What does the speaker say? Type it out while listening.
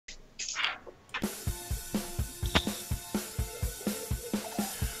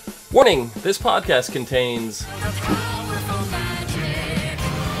Warning, this podcast contains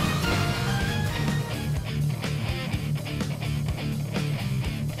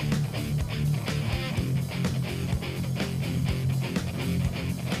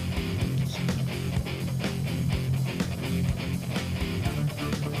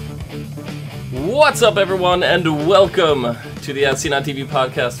What's up, everyone, and welcome to the ASOTV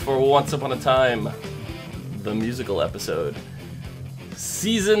podcast for Once Upon a Time, the musical episode.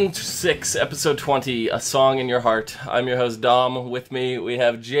 Season 6, episode 20, A Song in Your Heart. I'm your host, Dom. With me, we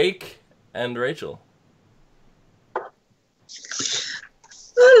have Jake and Rachel.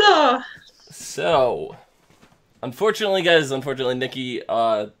 Hello. So, unfortunately, guys, Nikki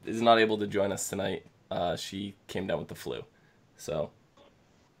is not able to join us tonight. She came down with the flu. So,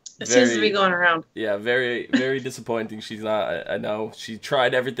 it seems to be going around. Yeah, very, very disappointing. She's not, I know. She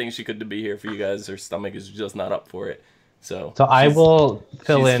tried everything she could to be here for you guys. Her stomach is just not up for it. So I will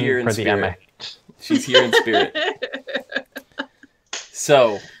fill in for the MH. She's here in spirit.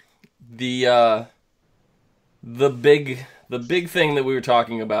 So, the big thing that we were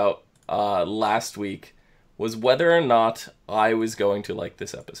talking about last week was whether or not I was going to like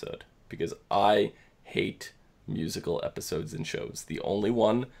this episode, because I hate musical episodes and shows. The only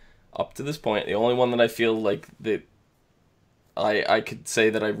one up to this point, the only one that I feel like that I could say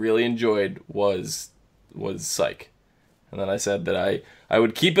that I really enjoyed was Psych. And then I said that I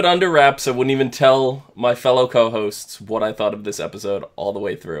would keep it under wraps. I wouldn't even tell my fellow co-hosts what I thought of this episode all the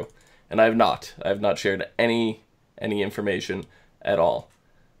way through. And I have not. I have not shared any information at all.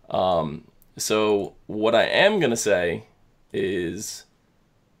 So what I am going to say is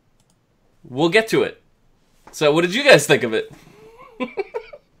we'll get to it. So what did you guys think of it?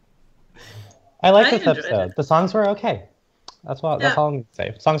 I like this episode. The songs were okay. That's all I'm going to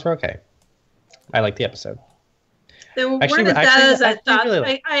say. Songs were okay. I like the episode. They weren't as bad as I thought.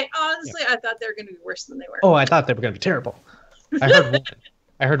 Really I honestly, I thought they were going to be worse than they were. Oh, I thought they were going to be terrible.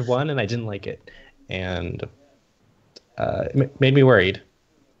 I heard one, and I didn't like it, and it made me worried.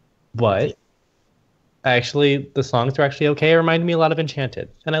 But actually, the songs were actually okay. It reminded me a lot of Enchanted,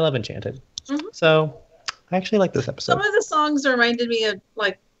 and I love Enchanted. Mm-hmm. So I actually like this episode. Some of the songs reminded me of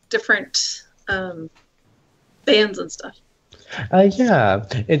like different bands and stuff. Yeah,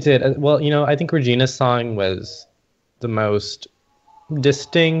 it did. Well, I think Regina's song was the most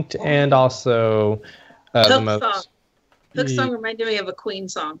distinct, and also the most... song. Hook's song reminded me of a Queen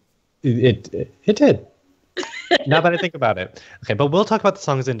song. It did. Now that I think about it. Okay, but we'll talk about the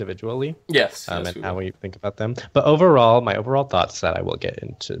songs individually. Yes. And how we think about them. But overall, my overall thoughts that I will get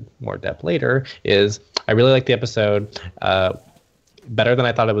into more depth later is I really like the episode. Better than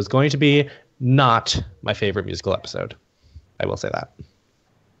I thought it was going to be. Not my favorite musical episode. I will say that.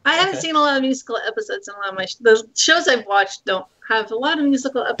 I haven't seen a lot of musical episodes, and the shows I've watched don't have a lot of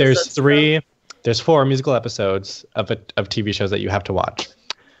musical episodes. There's 4 musical episodes of TV shows that you have to watch. Buffy.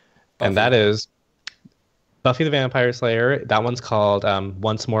 And that is Buffy the Vampire Slayer. That one's called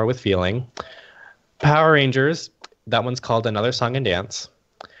Once More with Feeling. Power Rangers. That one's called Another Song and Dance.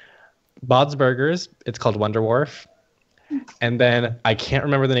 Bob's Burgers. It's called Wonder Wharf. And then I can't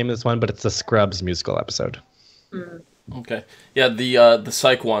remember the name of this one, but it's the Scrubs musical episode. Mm. Okay. Yeah, the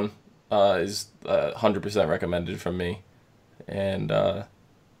Psych one is 100% recommended from me. And I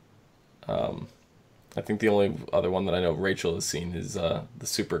think the only other one that I know Rachel has seen is the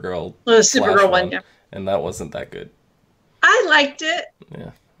Supergirl. The Supergirl one, yeah. And that wasn't that good. I liked it.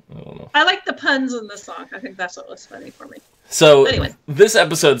 Yeah, I don't know. I liked the puns in the song. I think that's what was funny for me. So anyway, this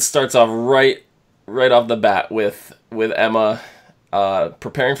episode starts off right off the bat with Emma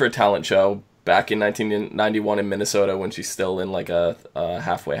preparing for a talent show back in 1991 in Minnesota when she's still in like a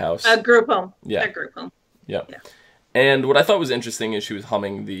halfway house. A group home. Yeah. A group home. Yeah. And what I thought was interesting is she was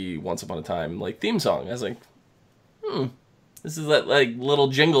humming the Once Upon a Time like theme song. I was like, this is that like little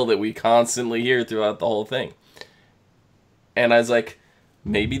jingle that we constantly hear throughout the whole thing. And I was like,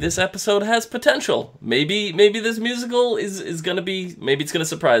 maybe this episode has potential. Maybe this musical is gonna be, maybe it's gonna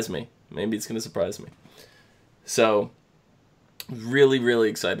surprise me. So really, really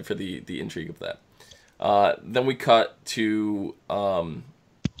excited for the intrigue of that. Then we cut to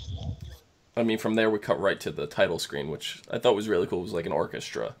from there we cut right to the title screen, which I thought was really cool. It was like an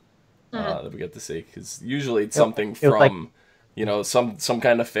orchestra that we get to see, because usually it's something from some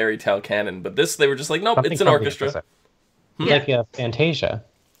kind of fairy tale canon, but this they were just like, nope, it's an orchestra. Like a Fantasia.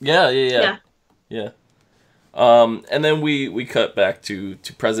 Yeah. And then we cut back to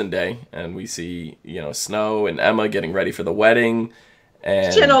present day, and we see Snow and Emma getting ready for the wedding,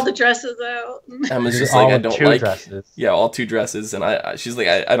 And she had all the dresses out. Emma's just like, I don't like dresses. Yeah, all two dresses, and she's like,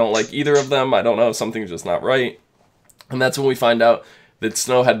 I don't like either of them. I don't know, something's just not right. And that's when we find out that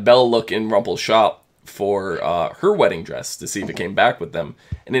Snow had Belle look in Rumple's shop for her wedding dress to see if it came back with them,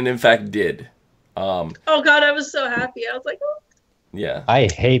 and it in fact did. Oh God, I was so happy. I was like, oh. Yeah. I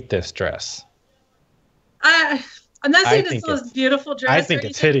hate this dress. I'm not saying it's the most beautiful dress. I think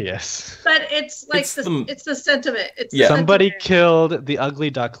it's hideous. But it's like it's the sentiment. It's Yeah. Somebody sentiment. killed the ugly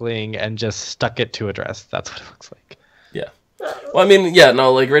duckling and just stuck it to a dress. That's what it looks like. Yeah. Well, I mean, yeah,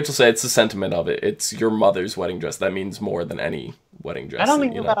 no, like Rachel said, it's the sentiment of it. It's your mother's wedding dress. That means more than any wedding dress. I don't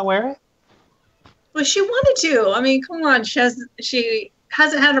think you gotta wear it. Well, she wanted to. I mean, come on. She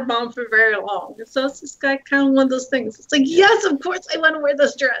hasn't had her mom for very long. So it's just kind of one of those things. It's like, yes, of course I want to wear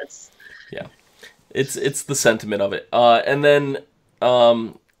this dress. Yeah. It's the sentiment of it. And then,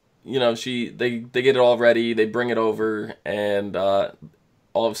 you know, they get it all ready. They bring it over, and all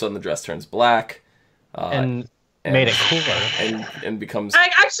of a sudden the dress turns black. And made it cooler. And becomes... I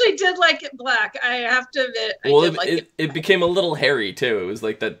actually did like it black. I have to admit. I did like it. It became a little hairy, too. It was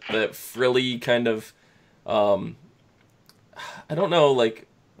like that frilly kind of... I don't know, like...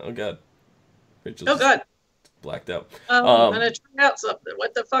 Oh, God. Rachel's blacked out. I'm gonna try out something.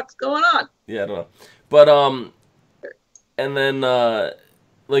 What the fuck's going on? Yeah, I don't know. But, and then,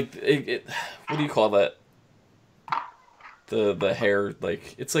 like, what do you call that? The hair,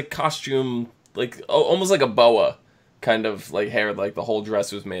 like, it's like costume, like, almost like a boa kind of, like, hair, like the whole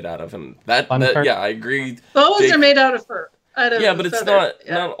dress was made out of. And that yeah, I agree. Boas are made out of fur. Yeah, but it's not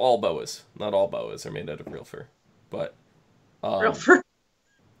all boas. Not all boas are made out of real fur. But, real fur?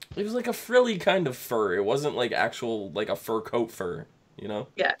 It was like a frilly kind of fur. It wasn't like actual, like a fur coat fur, you know?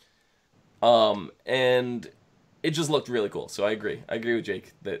 Yeah. And it just looked really cool. So I agree. I agree with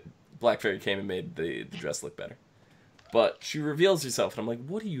Jake that Black Fairy came and made the dress look better. But she reveals herself, and I'm like,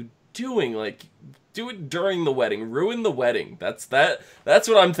 what are you doing? Like, do it during the wedding. Ruin the wedding. That's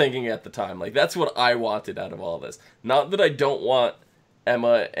what I'm thinking at the time. Like, that's what I wanted out of all this. Not that I don't want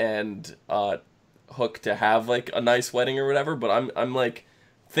Emma and Hook to have, like, a nice wedding or whatever, but I'm like...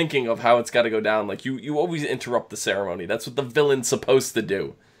 thinking of how it's got to go down. Like, you always interrupt the ceremony. That's what the villain's supposed to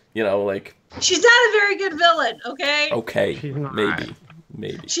do. You know, like... She's not a very good villain, okay? Okay,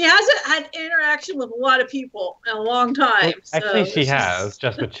 maybe. She hasn't had interaction with a lot of people in a long time. Well, actually, she has,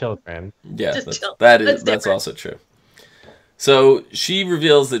 just with children. Yeah, that's also true. So, she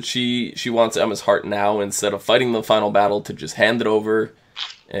reveals that she wants Emma's heart now, instead of fighting the final battle, to just hand it over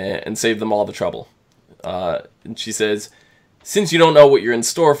and save them all the trouble. And she says... Since you don't know what you're in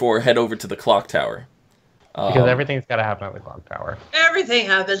store for, head over to the clock tower. Because everything's got to happen at the clock tower. Everything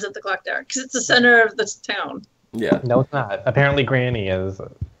happens at the clock tower, because it's the center of this town. Yeah. No, it's not. Apparently Granny's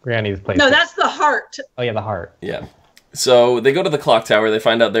place. No, that's the heart. Oh, yeah, the heart. Yeah. So they go to the clock tower. They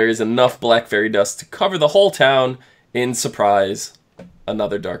find out there is enough black fairy dust to cover the whole town in, surprise,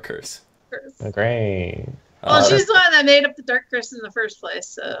 another dark curse. Oh, great. Well, she's the one that made up the dark curse in the first place,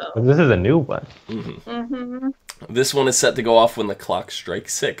 so... This is a new one. Mm-hmm. Mm-hmm. This one is set to go off when the clock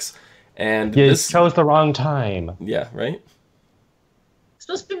strikes 6. And you chose the wrong time. Yeah, right? It's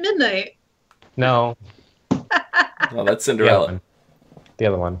supposed to be midnight. No. Oh, that's Cinderella. The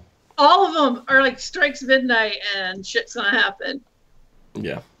other one. All of them are like strikes midnight and shit's gonna happen.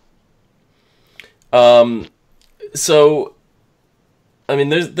 Yeah. So... I mean,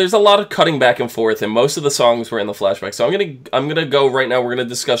 there's a lot of cutting back and forth, and most of the songs were in the flashback. So I'm gonna go right now. We're gonna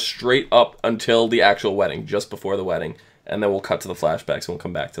discuss straight up until the actual wedding, just before the wedding, and then we'll cut to the flashbacks and we'll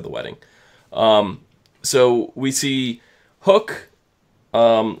come back to the wedding. So we see Hook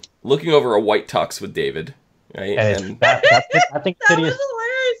looking over a white tux with David, right? And I think that was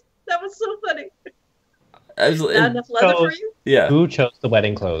hilarious. That was so funny. Not enough leather for you? Yeah. Who chose the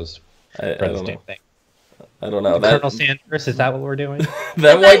wedding clothes I for don't the know. thing? I don't know. Colonel Sanders, is that what we're doing?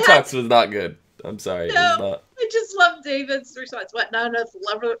 That white tux was not good. I'm sorry. No, it was not. I just love David's response. What, not enough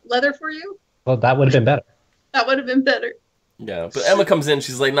leather for you? Well, that would have been better. That would have been better. Yeah, but Emma comes in,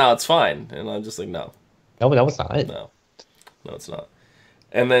 she's like, no, it's fine. And I'm just like, no. No, it's not. No, it's not.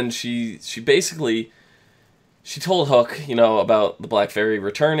 And then she basically, she told Hook, you know, about the Black Fairy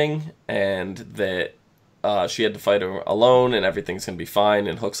returning, and that she had to fight her alone, and everything's going to be fine.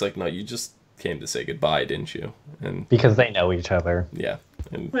 And Hook's like, no, you just came to say goodbye, didn't you? And because they know each other. Yeah.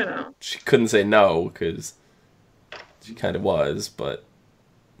 And I she couldn't say no, because she kind of was, but,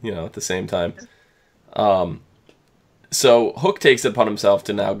 you know, at the same time. So Hook takes it upon himself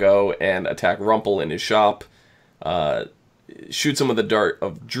to now go and attack Rumple in his shop, shoots him with a dart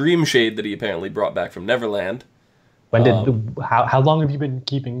of Dream Shade that he apparently brought back from Neverland. When did how long have you been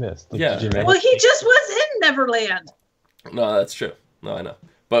keeping this? Yeah. Well, he just was in Neverland. No, that's true. No, I know.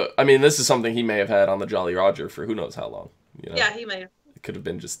 But, I mean, this is something he may have had on the Jolly Roger for who knows how long. You know? Yeah, he may have. It could have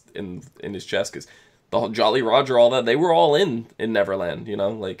been just in his chest, because the Jolly Roger, all that, they were all in Neverland, you know?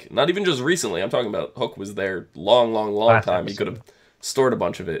 Like, not even just recently. I'm talking about Hook was there long Last time. He episode. could have stored a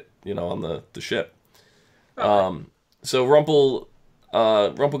bunch of it, you know, on the ship. Probably. So Rumple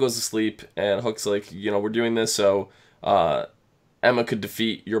goes to sleep, and Hook's like, you know, we're doing this so Emma could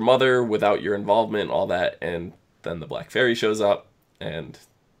defeat your mother without your involvement, all that, and then the Black Fairy shows up, and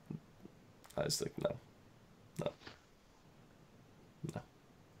I was like, no.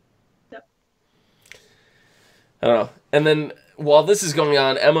 Yep. I don't know. And then while this is going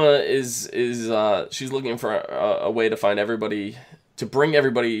on, Emma is she's looking for a way to find everybody, to bring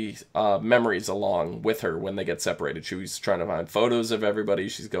everybody memories along with her when they get separated. She was trying to find photos of everybody.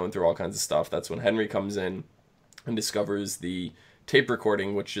 She's going through all kinds of stuff. That's when Henry comes in and discovers the tape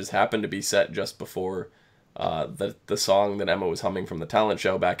recording, which just happened to be set just before the song that Emma was humming from the talent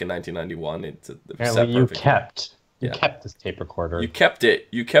show back in 1991. It was Apparently set you perfectly. kept this tape recorder. You kept it.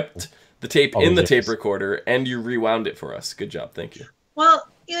 You kept the tape All in the these tape years. recorder, and you rewound it for us. Good job. Thank you. Well,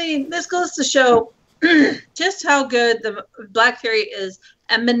 you know, this goes to show just how good the Black Fairy is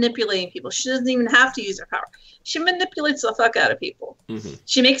at manipulating people. She doesn't even have to use her power. She manipulates the fuck out of people. Mm-hmm.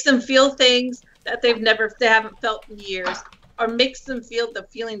 She makes them feel things that they haven't felt in years, or makes them feel the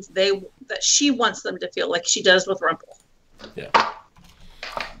feelings that she wants them to feel, like she does with Rumple. Yeah.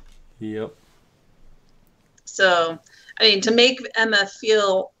 Yep. So, I mean, to make Emma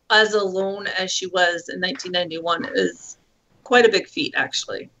feel as alone as she was in 1991 is quite a big feat,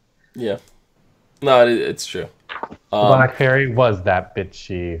 actually. Yeah. No, it's true. Black Fairy was that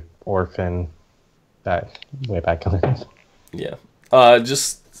bitchy orphan that way back in the day. Yeah.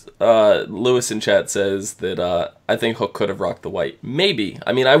 Lewis in chat says that I think Hook could have rocked the white. Maybe.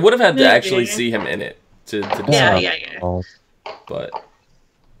 I mean, I would have had to Maybe. actually see him in it to Yeah, decide. yeah. Oh, But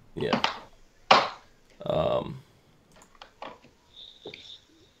yeah.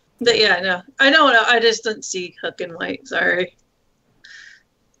 But yeah, no. I don't know. I just didn't see Hook in white. Sorry.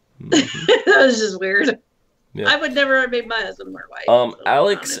 That was just weird. Yeah. I would never have made my husband wear white. So,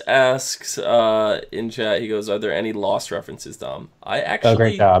 Alex honest. asks in chat, he goes, are there any Lost references, Dom? I actually oh,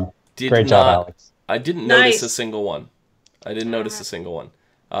 great job. did Great not. job, Alex. I didn't Nice. notice a single one. I didn't notice a single one.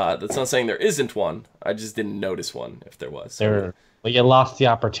 That's not saying there isn't one. I just didn't notice one if there was. Well, you lost the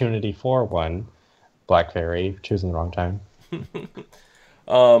opportunity for one. Black Fairy, choosing the wrong time.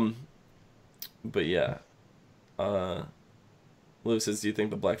 But yeah. Lewis says, do you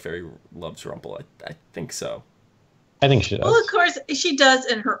think the Black Fairy loves Rumple? I think so. I think she does. Well, of course, she does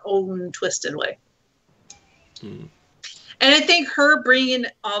in her own twisted way. Hmm. And I think her bringing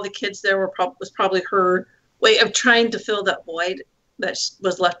all the kids there was probably her way of trying to fill that void that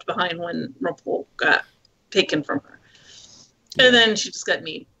was left behind when Rumple got taken from her. And then she just got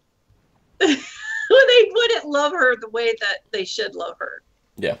mean. When they wouldn't love her the way that they should love her.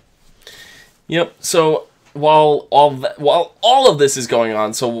 Yeah. Yep. So while all of this is going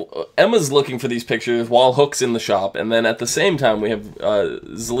on, so Emma's looking for these pictures while Hook's in the shop, and then at the same time we have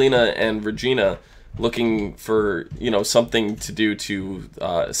Zelina and Regina looking for, you know, something to do to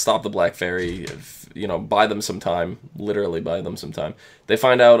stop the Black Fairy, you know, buy them some time, literally buy them some time. They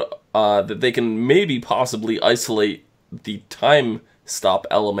find out that they can maybe possibly isolate the time stop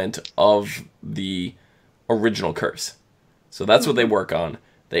element of the original curse. So that's what they work on.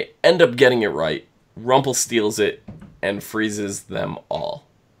 They end up getting it right. Rumple steals it and freezes them all.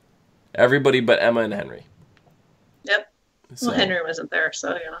 Everybody but Emma and Henry. Yep. So, Well, Henry wasn't there,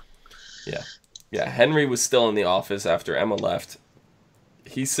 so yeah. Yeah, Henry was still in the office after Emma left.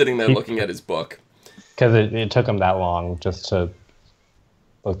 He's sitting there looking at his book. Because it took him that long just to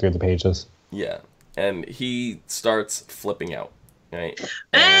look through the pages. Yeah, and he starts flipping out. Right?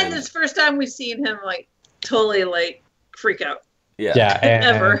 And it's the first time we've seen him like totally like freak out. Yeah. Yeah, and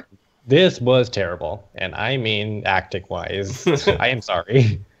Ever. this was terrible. And I mean acting-wise. I am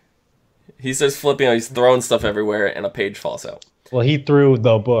sorry. He starts flipping out, he's throwing stuff everywhere, and a page falls out. Well, he threw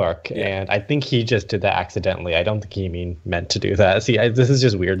the book, Yeah. and I think he just did that accidentally. I don't think he meant to do that. See, this is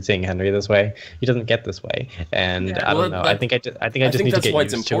just weird seeing Henry this way. He doesn't get this way, and Yeah. I Well, don't know. that- I think I just need to that's get why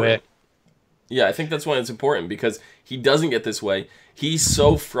it's used to important. it. Yeah, I think that's why it's important, because he doesn't get this way. He's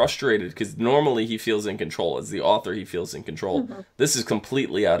so frustrated, because normally he feels in control. As the author, he feels in control. This is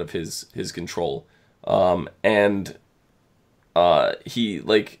completely out of his control. And he,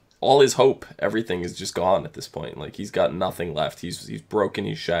 like, all his hope, everything is just gone at this point. Like, he's got nothing left. He's broken,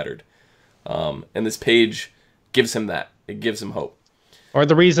 he's shattered. And this page gives him that. It gives him hope. Or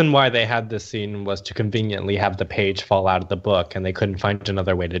the reason why they had this scene was to conveniently have the page fall out of the book, and they couldn't find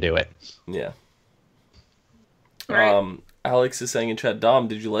another way to do it. Yeah. Right. Alex is saying in chat, Dom,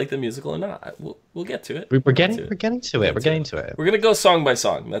 did you like the musical or not? We'll get to it. We're getting to it. We're getting to it. We're gonna go song by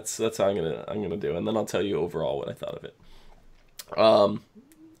song. That's how I'm gonna do, and then I'll tell you overall what I thought of it.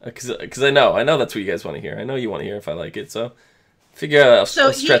 Because I know that's what you guys want to hear. I know you want to hear if I like it, so figure out.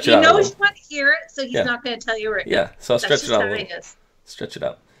 I'll stretch it out. You know you want to hear it, so he's not going to tell you right now. Yeah, so I'll stretch it out a little. Is. Stretch it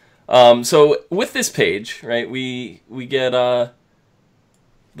out. So with this page, right, we get the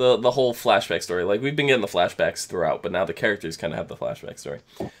whole flashback story. Like, we've been getting the flashbacks throughout, but now the characters kind of have the flashback story.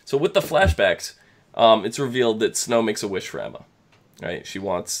 So with the flashbacks, it's revealed that Snow makes a wish for Emma. Right, she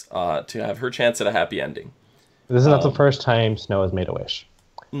wants to have her chance at a happy ending. This is not the first time Snow has made a wish.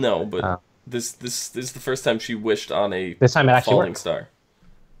 No, but this is the first time she wished on a falling star.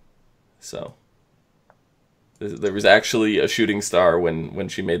 So there was actually a shooting star when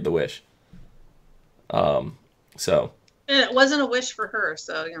she made the wish. So. And it wasn't a wish for her,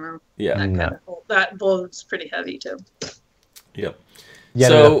 so yeah, that bodes pretty heavy too. Yep. Yeah,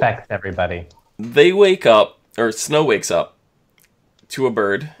 so it affects everybody. They wake up, or Snow wakes up to a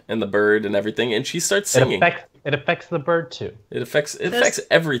bird and everything, and she starts singing. It affects the bird too. It affects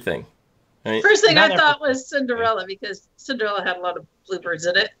everything. Right? First thing I thought was Cinderella, because Cinderella had a lot of bluebirds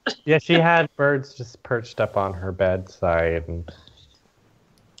in it. Yeah, she had birds just perched up on her bedside, and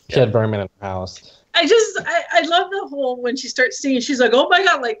she had vermin in her house. I love the whole, when she starts singing, she's like, oh my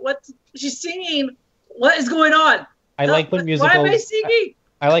god, like, what? She's singing, what is going on? I like when musicals. Why am I singing?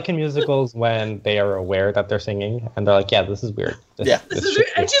 I like in musicals when they are aware that they're singing, and they're like, yeah, this is weird. This is weird.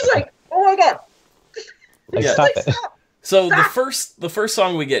 And she's like, oh my god. Like, stop it. So the first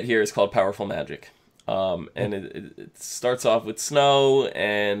song we get here is called Powerful Magic. And it starts off with Snow,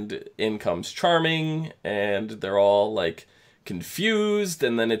 and in comes Charming, and they're all like confused,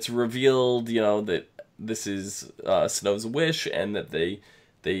 and then it's revealed, that this is Snow's wish, and that they're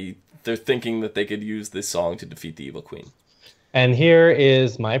thinking that they could use this song to defeat the evil queen. And here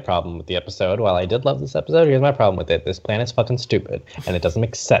is my problem with the episode. While I did love this episode, here's my problem with it. This planet's fucking stupid, and it doesn't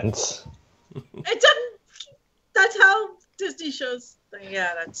make sense. It doesn't. That's how Disney shows.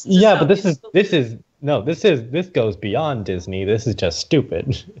 Yeah, that's. But this goes beyond Disney. This is just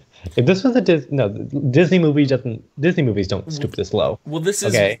stupid. If this was Disney movies don't stoop this low. Well, this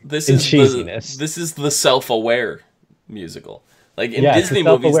is the self-aware musical. Like in Disney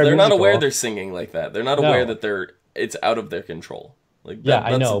movies, they're not aware they're singing like that. They're not aware that it's out of their control. Like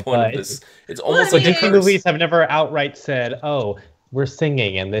that's I know, the point of this. It's almost like Disney movies have never outright said, "Oh, we're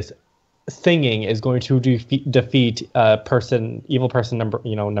singing, and this singing is going to defeat evil person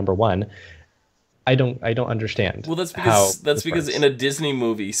number one." I don't understand. Well, that's because in a Disney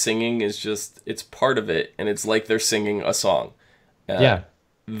movie, singing is just, it's part of it, and it's like they're singing a song. It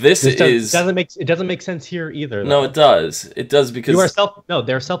doesn't make sense here either, though. No, it does. It does, because they're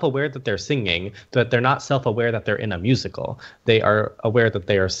self-aware that they're singing, but they're not self-aware that they're in a musical. They are aware that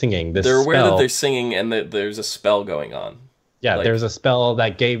they are singing. They're aware that they're singing and that there's a spell going on. Yeah, there's a spell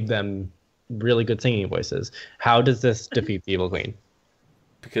that gave them really good singing voices. How does this defeat the evil queen?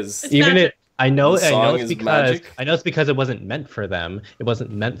 Because I know it's because it wasn't meant for them. It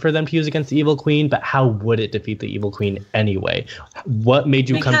wasn't meant for them to use against the evil queen, but how would it defeat the evil queen anyway? What made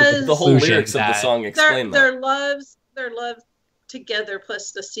you come to the conclusion the whole lyrics of the song explain their love together, plus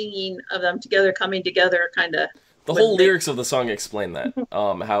the singing of them together, coming together, kind of. The whole lyrics of the song explain that.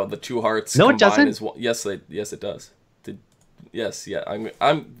 How the two hearts combine. No, it doesn't. Yes, it does. Do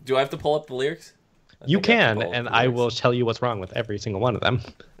I have to pull up the lyrics? You can, and I will tell you what's wrong with every single one of them.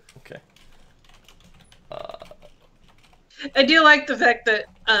 Okay. I do like the fact that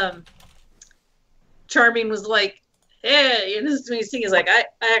Charming was like, "Hey," and this when he's like, "I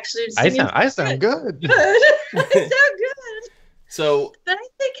actually I sound good. I sound good." So then I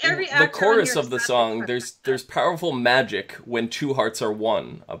think every the chorus of the song, there's powerful magic when two hearts are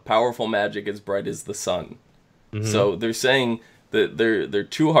one. A powerful magic as bright as the sun. Mm-hmm. So they're saying that their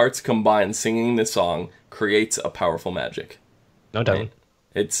two hearts combined singing this song creates a powerful magic. No doubt. Right?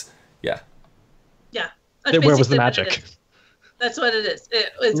 It's Yeah. Where was the magic? That's what it is.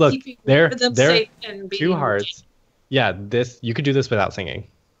 It's Look, keeping they're safe and being two hearts. Yeah, you could do this without singing.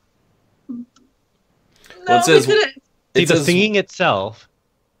 No, the singing itself.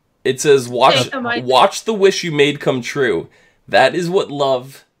 It says, watch the wish you made come true. That is what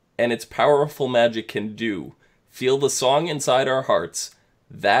love and its powerful magic can do. Feel the song inside our hearts.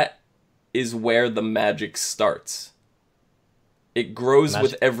 That is where the magic starts. It grows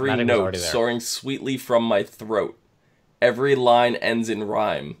with every note, soaring sweetly from my throat. Every line ends in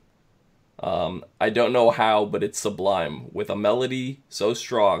rhyme. I don't know how, but it's sublime. With a melody so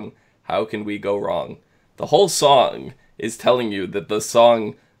strong, how can we go wrong? The whole song is telling you that the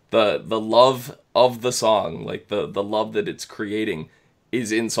song, the love of the song, like the love that it's creating,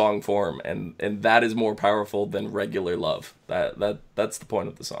 is in song form, and that is more powerful than regular love. That's the point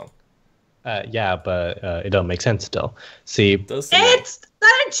of the song. Yeah, but it don't make sense still. See, it's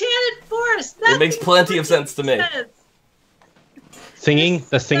the Enchanted Forest. It makes plenty of sense to me.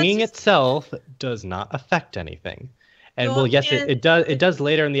 The singing itself does not affect anything. And well, yes, it does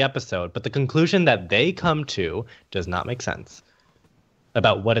later in the episode, but the conclusion that they come to does not make sense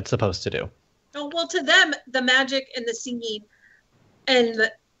about what it's supposed to do. Oh, well, to them, the magic and the singing and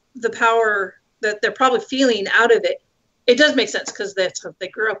the power that they're probably feeling out of it does make sense because that's what they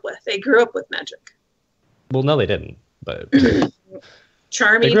grew up with. They grew up with magic. Well, no, they didn't. But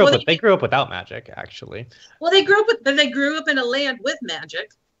Charming. They grew up without magic, actually. Well, they grew up in a land with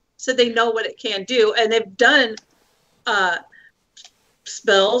magic, so they know what it can do, and they've done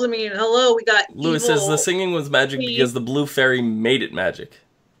spells. I mean, hello, we got Lewis says the singing was magic because the blue fairy made it magic.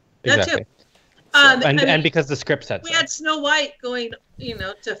 Exactly. That too. And because the script said we had Snow White going,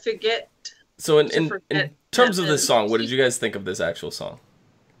 to forget. So in terms of this song, what did you guys think of this actual song?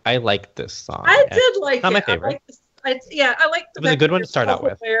 I like this song. I did like it. Not my favorite. I liked the It was a good one to start out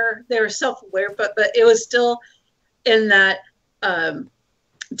with. They were self-aware, but it was still in that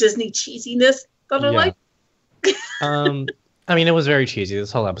Disney cheesiness that I like. I mean, it was very cheesy.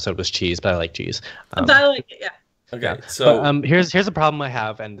 This whole episode was cheese, but I like cheese. But I like it, yeah. Okay, yeah. so but, here's a problem I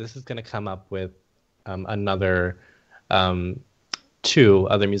have, and this is going to come up with another 2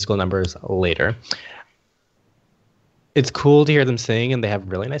 other musical numbers later. It's cool to hear them sing, and they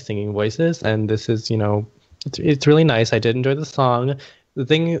have really nice singing voices, and this is, it's really nice. I did enjoy the song. The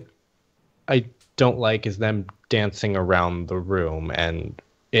thing I don't like is them dancing around the room and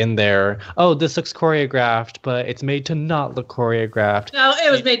in there. Oh, this looks choreographed, but it's made to not look choreographed. No,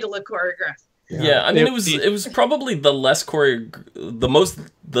 it was made to look choreographed. Yeah, I mean, it was probably the least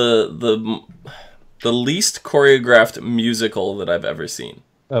choreographed musical that I've ever seen.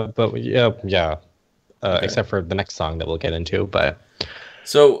 Except for the next song that we'll get into. But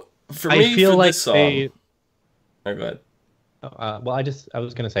so for me, I feel like this song. Oh, go ahead. I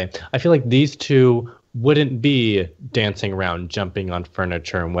was gonna say, I feel like these 2 wouldn't be dancing around, jumping on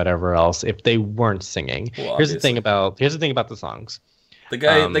furniture and whatever else if they weren't singing. Well, here's the thing about the songs. The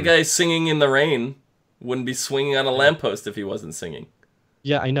guy singing in the rain wouldn't be swinging on a lamppost if he wasn't singing.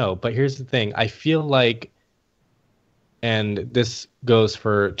 Yeah, I know, but here's the thing. I feel like, and this goes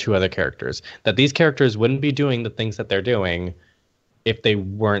for 2 other characters, that these characters wouldn't be doing the things that they're doing if they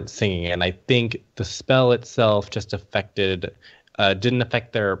weren't singing. And I think the spell itself just didn't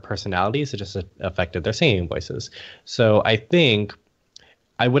affect their personalities. It just affected their singing voices. So I think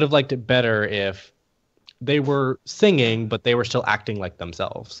I would have liked it better if they were singing, but they were still acting like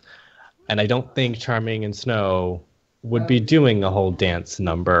themselves. And I don't think Charming and Snow would be doing a whole dance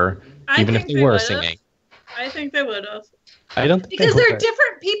number, even if they were singing. I think they would have. I don't think because they're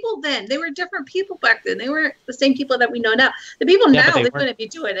different people then. They were different people back then. They weren't the same people that we know now. The people now, they wouldn't be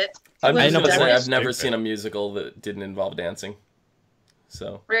doing it. I've never seen a musical that didn't involve dancing.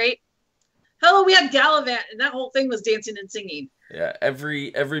 So right. Hello, we had Gallivant, and that whole thing was dancing and singing. Yeah,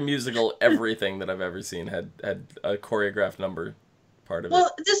 every musical, everything that I've ever seen had a choreographed number part of it.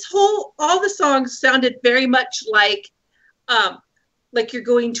 Well, all the songs sounded very much like you're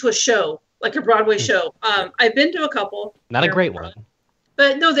going to a show, like a Broadway show. I've been to a couple. Not a great one.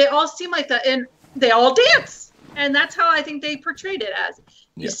 But no, they all seem like that, and they all dance. And that's how I think they portrayed it as.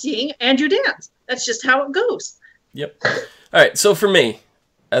 You sing and you dance. That's just how it goes. Yep. All right, so for me,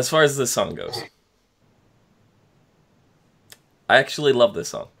 as far as this song goes, I actually love this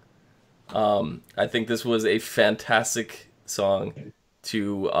song. I think this was a fantastic song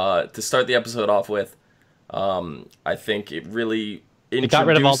to start the episode off with. I think it really it got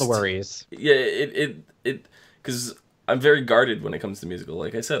rid of all the worries. Yeah, it because I'm very guarded when it comes to musical.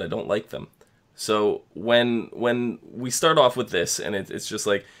 Like I said, I don't like them. So when we start off with this, and it's just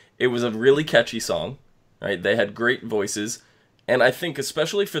like, it was a really catchy song, right? They had great voices, and I think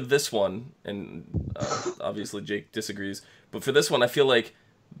especially for this one, and obviously Jake disagrees, but for this one, I feel like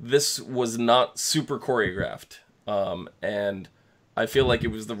this was not super choreographed, and I feel like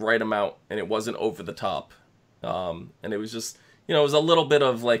it was the right amount, and it wasn't over the top, and it was just, it was a little bit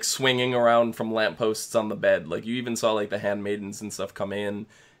of like swinging around from lampposts on the bed. Like you even saw like the handmaidens and stuff come in.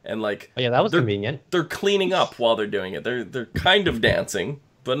 And like, oh, yeah, that was convenient. They're cleaning up while they're doing it. They're kind of dancing,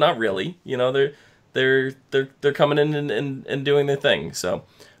 but not really. They're coming in and doing their thing. So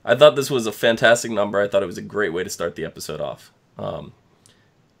I thought this was a fantastic number. I thought it was a great way to start the episode off. And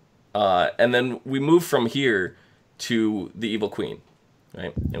then we move from here to the Evil Queen,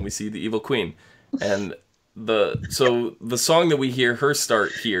 right? And we see the Evil Queen, and the song that we hear her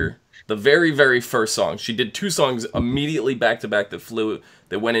start here The very, very first song. She did 2 songs immediately back to back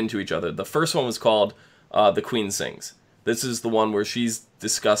that went into each other. The first one was called The Queen Sings. This is the one where she's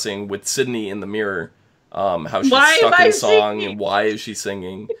discussing with Sydney in the mirror how she's stuck in song and why is she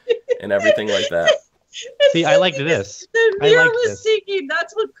singing and everything like that. See, I liked this. The mirror was singing.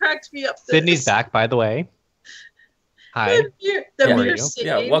 That's what cracked me up. Sydney's back, by the way. Hi. The mirror singing.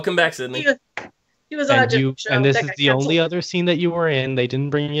 Yeah, welcome back, Sydney. He was and this is the only other scene that you were in. They didn't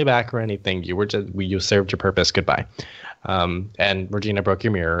bring you back or anything. You served your purpose. Goodbye. And Regina broke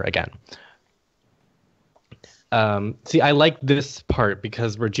your mirror again. See, I like this part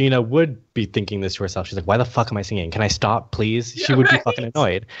because Regina would be thinking this to herself. She's like, why the fuck am I singing? Can I stop, please? She would be fucking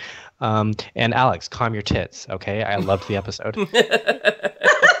annoyed. And Alex, calm your tits, okay? I loved the episode.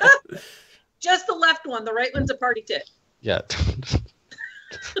 Just the left one. The right one's a party tit. Yeah.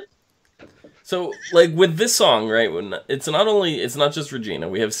 So, like, with this song, right, it's not just Regina.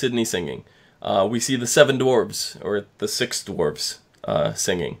 We have Sydney singing. We see the 7 dwarves, or the 6 dwarves,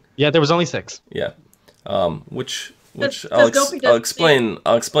 singing. Yeah, there was only 6. Yeah. Which I'll explain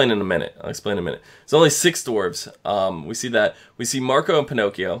in a minute. It's only 6 dwarves. We see that. We see Marco and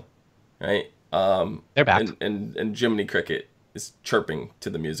Pinocchio, right? They're back. And Jiminy Cricket is chirping to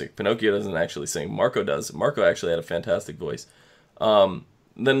the music. Pinocchio doesn't actually sing. Marco does. Marco actually had a fantastic voice.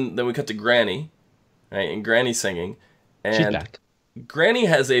 Then we cut to Granny, right? And Granny's singing. And she's back. Granny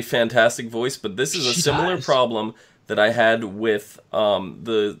has a fantastic voice, but this is a similar problem that I had with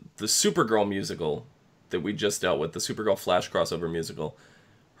the Supergirl musical that we just dealt with, the Supergirl Flash crossover musical.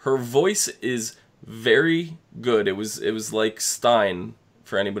 Her voice is very good. It was like Stein,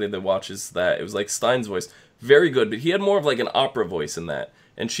 for anybody that watches that. It was like Stein's voice. Very good, but he had more of like an opera voice in that.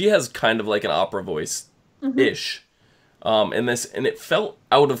 And she has kind of like an opera voice-ish in this, and it felt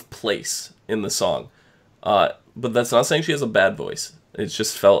out of place in the song. But that's not saying she has a bad voice. It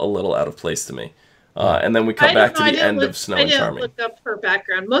just felt a little out of place to me. And then we cut back to the end of Snow and Charming. I didn't look up her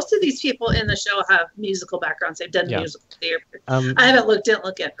background. Most of these people in the show have musical backgrounds. They've done musical theater. I haven't didn't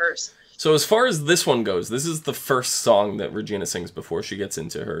look at hers. So as far as this one goes, this is the first song that Regina sings before she gets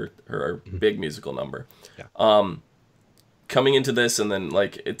into her big musical number. Yeah. Coming into this, and then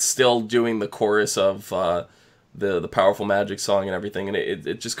like it's still doing the chorus of the Powerful Magic song and everything, and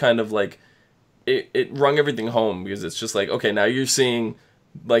it just kind of like it rung everything home, because it's just like, okay, now you're seeing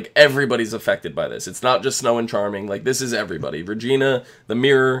like everybody's affected by this. It's not just Snow and Charming. Like, this is everybody. Regina, the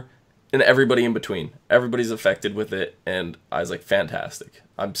mirror, and everybody in between. Everybody's affected with it, and I was like, fantastic.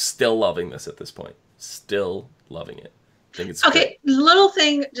 I'm still loving this at this point. Still loving it. I think it's okay. Great. Little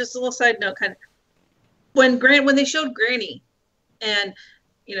thing, just a little side note, kind of. When they showed Granny, and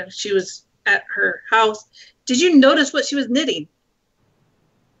she was at her house, did you notice what she was knitting?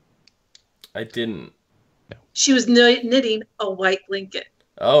 I didn't. No. She was knitting a white blanket.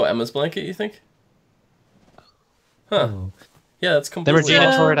 Oh, Emma's blanket, you think? Huh. Oh. Yeah, that's completely... Then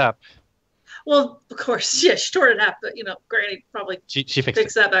Regina tore it up. Well, of course, yeah, she tore it up, but, Granny probably she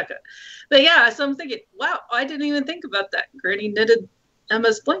fixed that back up. But yeah, so I'm thinking, wow, I didn't even think about that. Granny knitted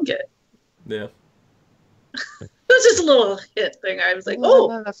Emma's blanket. Yeah. It was just a little hit thing. I was like,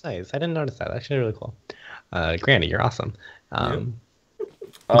 oh. That's nice. I didn't notice that. That's actually really cool. Granny, you're awesome.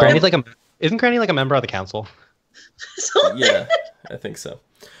 Granny's isn't Granny like a member of the council? Yeah, I think so.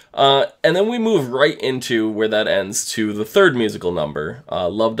 And then we move right into where that ends to the third musical number,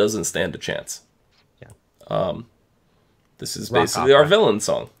 Love Doesn't Stand a Chance. Yeah. This is basically our villain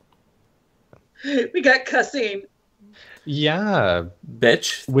song. We got cussing. Yeah.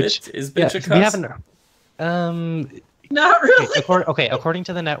 Bitch? Is bitch a cuss? We haven't... Not really. Okay, according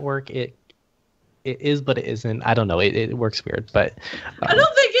to the network, it is, but it isn't. I don't know. It works weird, but... I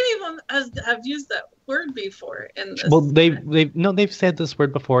don't think anyone have used that word before in this. Well, they've said this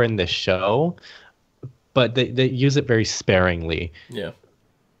word before in this show, but they use it very sparingly. Yeah.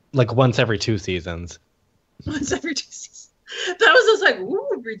 Like once every 2 seasons. Once every 2 seasons. That was just like,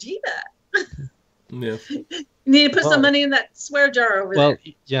 ooh, Regina. Yeah. You need to put some money in that swear jar over there.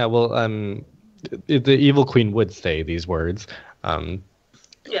 Yeah, the evil queen would say these words.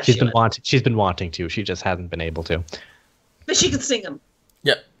 Yeah, she's been wanting to. She just hasn't been able to. But she can sing them.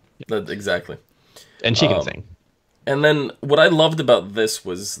 Yeah, exactly. And she can sing. And then what I loved about this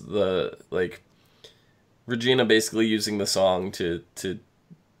was Regina basically using the song to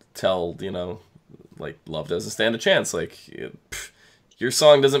tell, love doesn't stand a chance. Like, your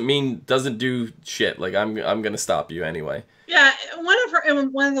song doesn't do shit. Like, I'm gonna stop you anyway. Yeah, one of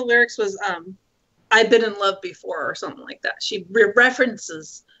the lyrics was I've been in love before, or something like that. She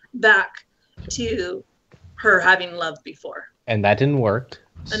references back to her having loved before. And that didn't work.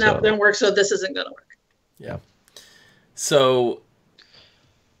 That didn't work, so this isn't going to work. Yeah. So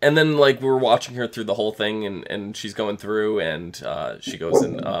And then, like, we're watching her through the whole thing, and she's going through, and she goes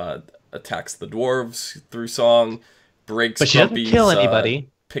and attacks the dwarves through song, breaks But she doesn't Grumpy's kill anybody.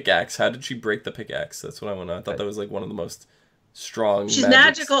 pickaxe. How did she break the pickaxe? That's what I want to know. I thought that was, like, one of the most strong She's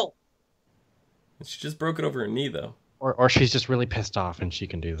magics. magical. She just broke it over her knee, though. Or she's just really pissed off and she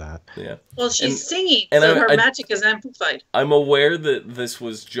can do that. Yeah. Well, she's singing, and so I- her I- magic is amplified. I'm aware that this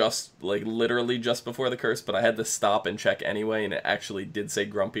was just, like, literally just before the curse, but I had to stop and check anyway, and it actually did say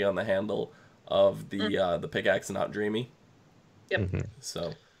Grumpy on the handle of the pickaxe, not Dreamy. Yep. Mm-hmm.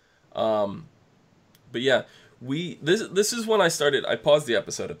 So, but yeah, this is when I paused the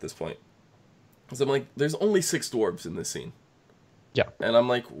episode at this point. Because I'm like, there's only 6 dwarves in this scene. Yeah. And I'm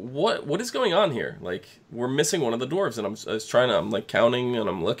like, what is going on here? Like, we're missing one of the dwarves, and I'm like counting, and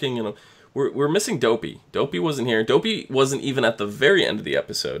I'm looking, and we're missing Dopey. Dopey wasn't here. Dopey wasn't even at the very end of the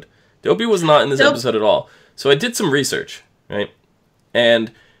episode. Dopey was not in this episode at all. So I did some research, right?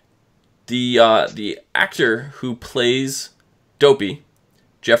 And the actor who plays Dopey,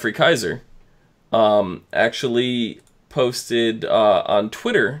 Jeffrey Kaiser, actually posted on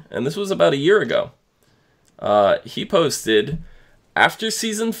Twitter, and this was about a year ago. He posted, "After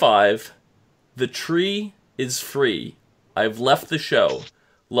season 5, the tree is free. I've left the show.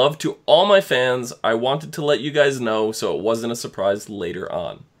 Love to all my fans. I wanted to let you guys know so it wasn't a surprise later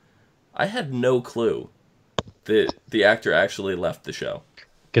on." I had no clue that the actor actually left the show.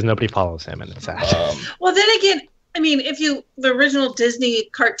 Because nobody follows him, and it's sad. Well, then again, I mean, the original Disney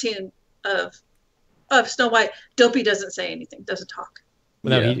cartoon of Snow White, Dopey doesn't say anything, doesn't talk.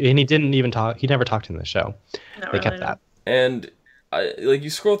 No, Yeah. he didn't even talk. He never talked in the show. Not They really, kept no. that. And you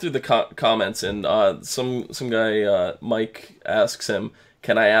scroll through the comments, and some guy, Mike, asks him,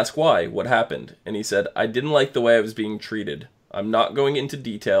 "Can I ask why? What happened?" And he said, "I didn't like the way I was being treated. I'm not going into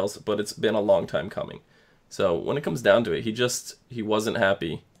details, but it's been a long time coming." So when it comes down to it, he wasn't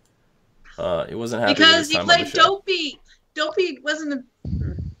happy. He wasn't happy with Because his he time on the played show. Dopey. Dopey wasn't a...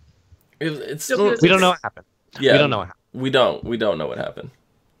 It's Dopey still, was- We don't know what happened. yeah, We don't know what happened. We don't know what happened.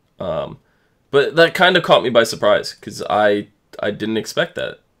 But that kind of caught me by surprise because I didn't expect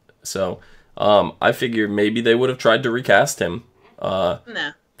that. So I figured maybe they would have tried to recast him. No.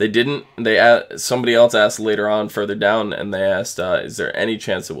 They didn't. Somebody else asked later on, further down, and they asked, "Is there any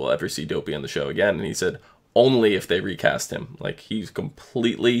chance that we'll ever see Dopey on the show again?" And he said, "Only if they recast him. Like, he's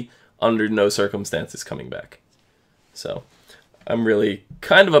completely under no circumstances coming back." So I'm really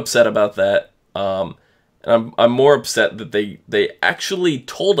kind of upset about that. And I'm more upset that they actually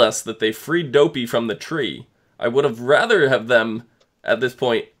told us that they freed Dopey from the tree. I would have rather have them at this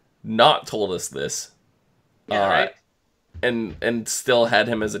point not told us this. Yeah, right. And still had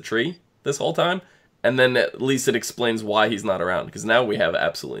him as a tree this whole time, and then at least it explains why he's not around, because now we have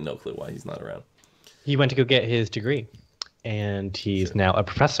absolutely no clue why he's not around. He went to go get his degree, and he's now a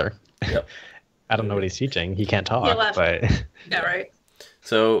professor. Yep. I don't know what he's teaching. He can't talk, He left. but Yeah, right.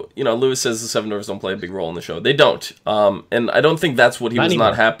 So, Lewis says the Seven Dwarfs don't play a big role in the show. They don't. And I don't think that's what he Not was anymore.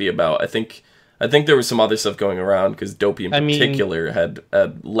 not happy about. I think there was some other stuff going around, because Dopey in particular had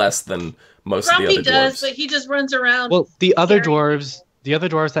less than most of the Grumpy other does, dwarves. but he just runs around. well, the other Scary.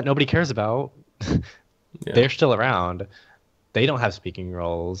 dwarves that nobody cares about, Yeah. they're still around. They don't have speaking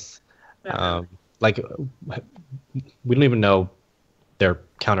roles. Yeah. Like, we don't even know their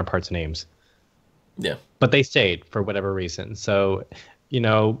counterparts' names. Yeah. But they stayed for whatever reason. So,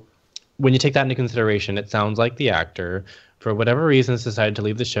 when you take that into consideration, it sounds like the actor, for whatever reasons, decided to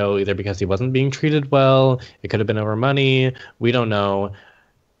leave the show, either because he wasn't being treated well, it could have been over money, we don't know.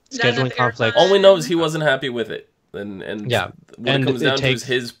 Not enough Scheduling conflict. airtime. All we know is he wasn't happy with it. And Yeah. what And it comes it down to takes- is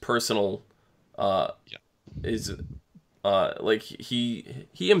his personal is like he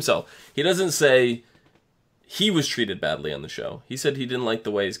himself. He doesn't say he was treated badly on the show. He said he didn't like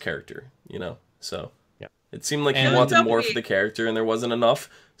the way his character, So Yeah. it seemed like he And- wanted more for the character, and there wasn't enough.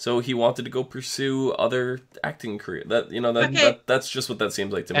 So he wanted to go pursue other acting career. Okay. That's just what that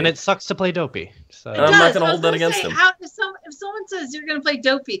seems like to me. And it sucks to play Dopey. So And I'm not Does. gonna I was hold that gonna against say, him. If someone says you're going to play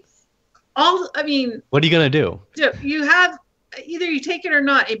Dopey, what are you gonna do? you have either you take it or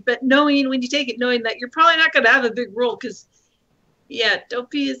not. But knowing when you take it, knowing that you're probably not going to have a big role, because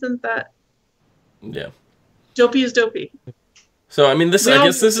Dopey isn't that. Yeah. Dopey is Dopey. So I mean, I Well-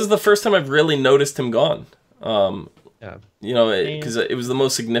 guess this is the first time I've really noticed him gone. Yeah. Because it was the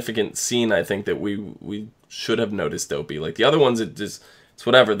most significant scene, I think, that we should have noticed Dopey. Like the other ones, it's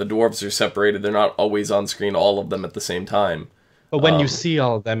whatever. The dwarves are separated; they're not always on screen, all of them at the same time. But when you see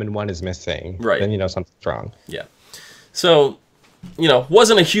all of them and one is missing, Right. then you know something's wrong. Yeah. So,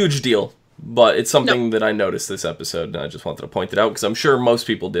 wasn't a huge deal, but it's something that I noticed this episode, and I just wanted to point it out because I'm sure most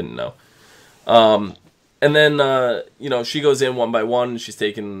people didn't know. And then, she goes in one by one. She's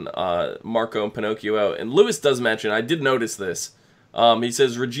taking Marco and Pinocchio out. And Lewis does mention, I did notice this. He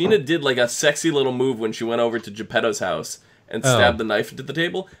says, Regina did like a sexy little move when she went over to Geppetto's house and stabbed the knife into the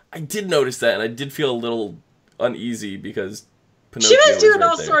table. I did notice that, and I did feel a little uneasy because Pinocchio she was doing right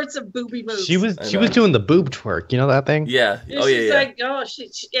all there. sorts of booby moves. She was doing the boob twerk. You know that thing? Yeah. And she's like, oh, she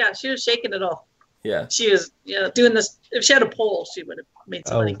was shaking it all. Yeah. She was, doing this. If she had a pole, she would have made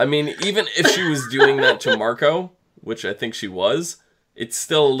somebody. I mean, even if she was doing that to Marco, which I think she was, it's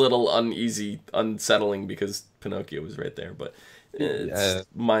still a little unsettling because Pinocchio was right there. But it's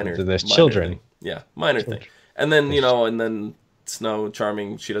minor. There's children. Thing. Yeah, minor thing. And then, and then Snow,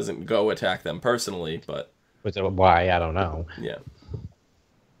 Charming, she doesn't go attack them personally, but... Why? I don't know. Yeah.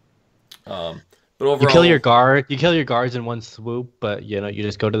 But overall... You kill your guards in one swoop, but, you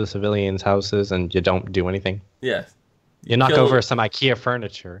just go to the civilians' houses and you don't do anything. Yeah. You knock over some IKEA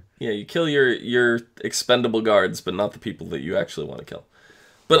furniture. Yeah, you kill your expendable guards, but not the people that you actually want to kill.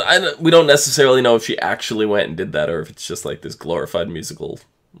 But we don't necessarily know if she actually went and did that, or if it's just like this glorified musical,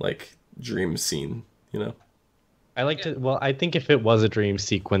 like, dream scene, I think if it was a dream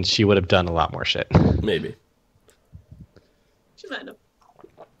sequence, she would have done a lot more shit. Maybe. She might have.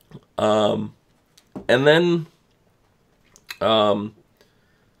 And then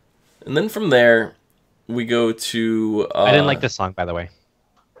from there, we go to... I didn't like this song, by the way.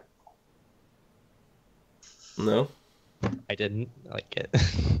 No? I didn't like it.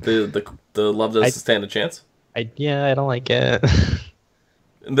 The Love Doesn't Stand a Chance? I don't like it.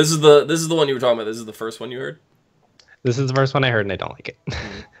 And this is the one you were talking about. This is the first one you heard? This is the first one I heard, and I don't like it.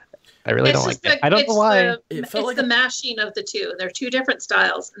 I really don't like it. I don't know why. It's the mashing of the two. They're two different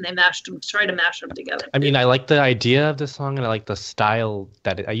styles, and they try to mash them together. I mean, I like the idea of this song, and I like the style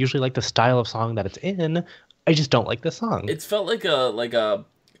I usually like the style of song that it's in. I just don't like the song. It felt like a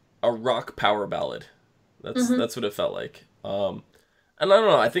rock power ballad. That's what it felt like. And I don't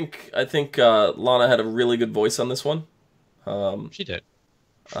know. I think Lana had a really good voice on this one. She did.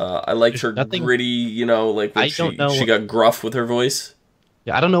 I liked her gritty, like when she got gruff with her voice.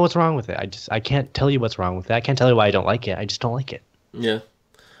 Yeah, I don't know what's wrong with it. I can't tell you what's wrong with it. I can't tell you why I don't like it. I just don't like it. Yeah.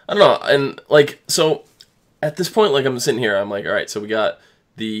 I don't know. And so at this point, I'm sitting here, I'm like, all right, so we got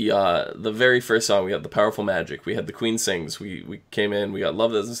the very first song, we got The Powerful Magic, we had The Queen Sings, we came in, we got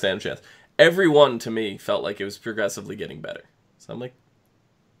Love Doesn't Stand a Chance. Every one to me felt like it was progressively getting better. So I'm like,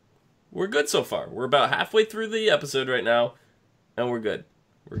 we're good so far. We're about halfway through the episode right now, and we're good.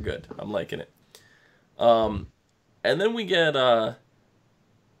 We're good. I'm liking it. And then we get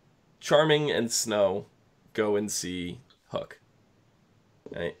Charming and Snow go and see Hook.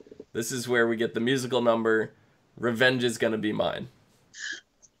 Right? This is where we get the musical number, Revenge is Gonna Be Mine.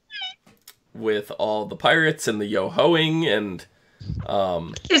 With all the pirates and the yo-hoing and...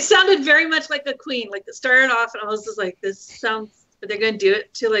 It sounded very much like a Queen. Like, it started off and I was just like, this sounds... Are they going to do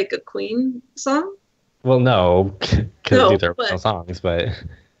it to, like, a Queen song? Well, no, because these are original songs, but...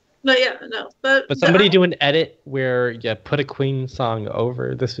 No, yeah, no. But somebody do an edit where you put a Queen song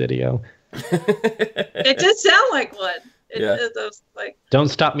over this video. It did sound like one. It was like... Don't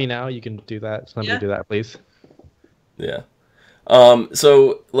Stop Me Now. You can do that. Somebody do that, please. Yeah.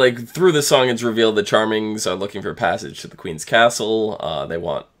 So, through the song, it's revealed that Charmings are looking for passage to the Queen's castle. They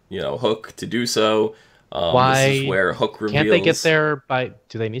want, Hook to do so. Why? This is where Hook reveals... Can't they get there by...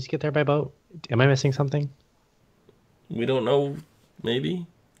 Do they need to get there by boat? Am I missing something? We don't know. Maybe.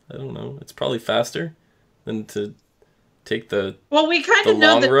 I don't know. It's probably faster than to take the Well, we kind of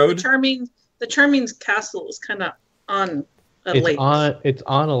know that road. the Charming's castle is kind of on a lake. It's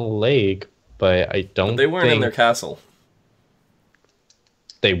on a lake, but I don't. But they weren't in their castle.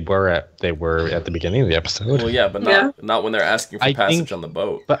 They were at the beginning of the episode. Well, yeah, but not when they're asking for passage on the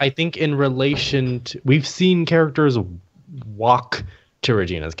boat. But I think in relation to, we've seen characters walk to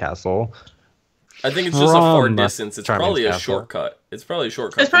Regina's castle. I think it's just a far distance. It's probably a shortcut. It's probably a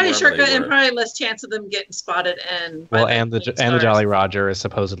shortcut. It's probably a shortcut and probably less chance of them getting spotted. And the Jolly Roger is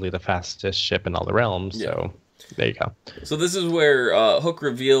supposedly the fastest ship in all the realms. Yeah. So there you go. So this is where Hook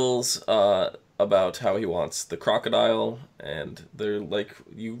reveals about how he wants the crocodile, and they're like,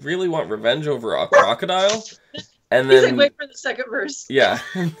 "You really want revenge over a crocodile?" And then he's like, "Wait for the second verse." Yeah,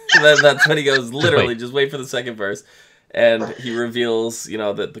 that's what he goes. Literally, just wait for the second verse. And he reveals,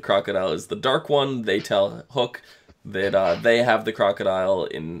 that the crocodile is the Dark One. They tell Hook that they have the crocodile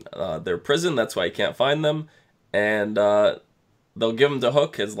in their prison. That's why he can't find them. And they'll give him to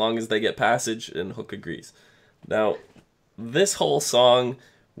Hook as long as they get passage, and Hook agrees. Now, this whole song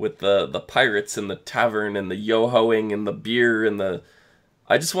with the pirates and the tavern and the yo-hoing and the beer and the...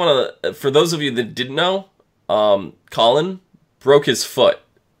 I just want to... For those of you that didn't know, Colin broke his foot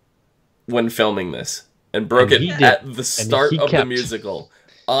when filming this. and broke And it he did. at the And start he of the kept- musical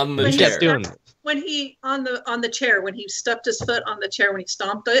on the When he chair. kept doing this. When he on the chair, when he stepped his foot on the chair, when he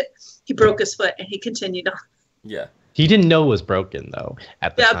stomped it, he broke his foot and he continued on. Yeah. He didn't know it was broken though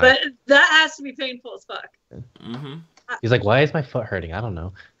at the Yeah, time. but that has to be painful as fuck. Mm-hmm. He's like, "Why is my foot hurting? I don't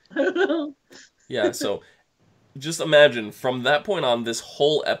know." Yeah, so just imagine from that point on, this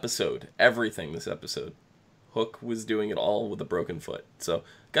whole episode, everything this episode, Hook was doing it all with a broken foot. So,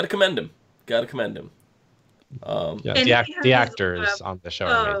 gotta commend him. Gotta commend him. Yeah, And the he has, actors on the show.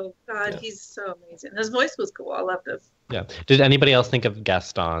 Are amazing. Oh God, Yeah. he's so amazing. His voice was cool. I loved it. Yeah. Did anybody else think of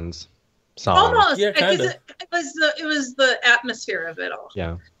Gaston's song? Almost. Yeah, because kinda. it was the atmosphere of it all.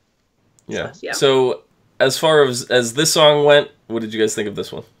 Yeah. Yeah. Yeah. So, as far as this song went, what did you guys think of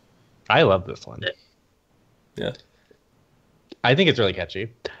this one? I love this one. Yeah. I think it's really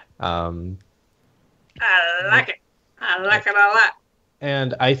catchy. I like it. I like it a lot.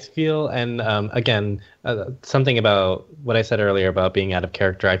 And I feel, and again, something about what I said earlier about being out of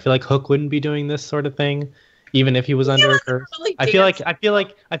character. I feel like Hook wouldn't be doing this sort of thing, even if he was under a curse. Really I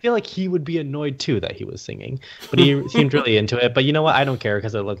feel like he would be annoyed too that he was singing, but he seemed really into it. But you know what? I don't care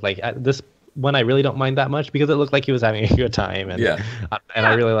because it looked like this one. I really don't mind that much because it looked like he was having a good time, and Yeah.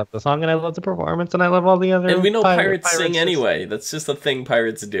 I really love the song, and I love the performance, and I love all the other. And we know pirates sing pirates. anyway. That's just a thing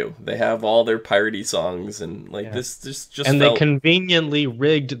pirates do. They have all their piratey songs, and like Yeah. this just And felt... they conveniently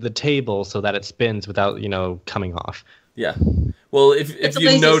rigged the table so that it spins without coming off. Yeah. Well, if It's you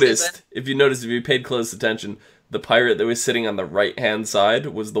lazy noticed, if you paid close attention, the pirate that was sitting on the right-hand side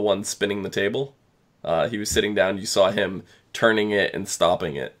was the one spinning the table. He was sitting down. You saw him turning it and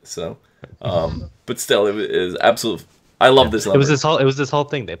stopping it. So, but still, it was absolute. I love this number. It was this whole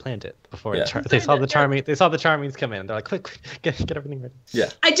thing. They planned it before. Yeah. They saw the Charmings come in. They're like, quick, get everything ready. Yeah.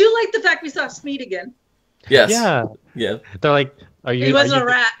 I do like the fact we saw Smeed again. Yes. Yeah. Yeah. They're like, are you? He wasn't are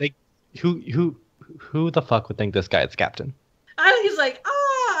you, a rat. Like, who the fuck would think this guy is captain? He's like,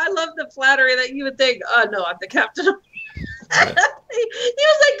 I love the flattery that you would think, oh no, I'm the captain. he was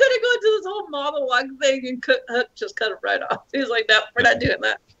like gonna go into this whole monologue thing and Hook just cut him right off. He was like, no, we're not doing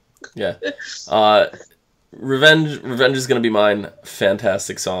that. Yeah. Revenge is gonna be mine.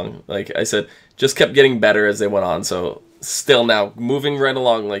 Fantastic song. Like I said, just kept getting better as they went on. So still now moving right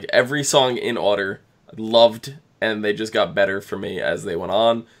along. Like every song in order, I loved, and they just got better for me as they went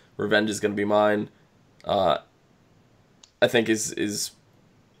on. Revenge is gonna be mine. I think is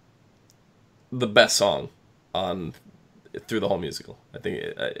the best song on through the whole musical. I think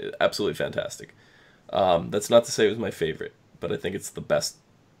absolutely fantastic. That's not to say it was my favorite, but I think it's the best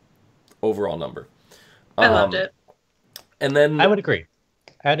overall number. I loved it. And then I would agree.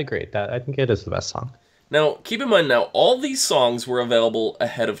 I'd agree that I think it is the best song. now, keep in mind now, all these songs were available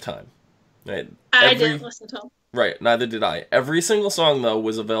ahead of time. Right? I didn't listen to him. Right, neither did I. Every single song though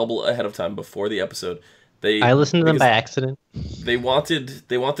was available ahead of time before the episode. I listened to them because by accident. They wanted.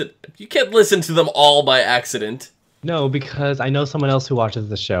 You can't listen to them all by accident. No, because I know someone else who watches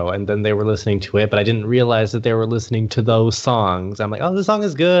the show, and then they were listening to it, but I didn't realize that they were listening to those songs. I'm like, oh, this song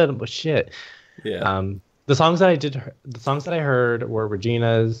is good, but shit. Yeah. The songs that I heard were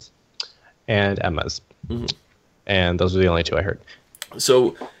Regina's and Emma's, and those were the only two I heard.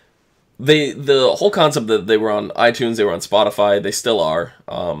 So the whole concept that they were on iTunes, they were on Spotify, they still are.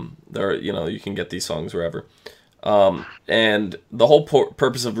 They're you can get these songs wherever. And the whole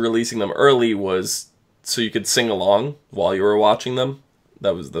purpose of releasing them early was so you could sing along while you were watching them.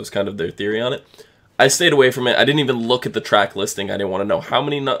 That was kind of their theory on it. I stayed away from it. I didn't even look at the track listing. I didn't want to know how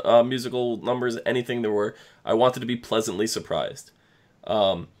many musical numbers, anything there were. I wanted to be pleasantly surprised.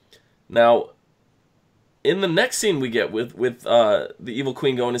 Now, in the next scene we get with the evil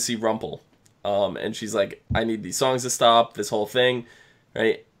queen going to see Rumple, and she's like, I need these songs to stop, this whole thing,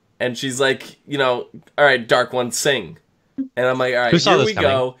 right? And she's like, all right, Dark One, sing. And I'm like, all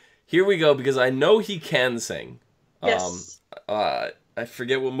right, here we go, because I know he can sing. Yes. I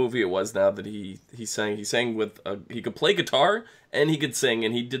forget what movie it was now that he sang. He sang with he could play guitar and he could sing,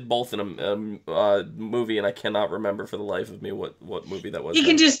 and he did both in a movie, and I cannot remember for the life of me what movie that was. He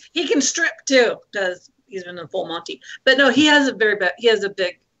can strip too, because he's been in Full Monty. But no, he has a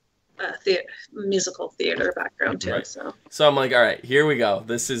big musical theater background too. Right. So I'm like, all right, here we go.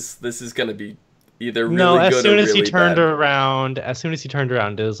 This is gonna be either really No, good as soon or as really he turned bad. around, did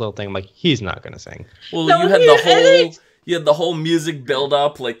his little thing, I'm like, he's not gonna sing. Well, No, you had the whole music build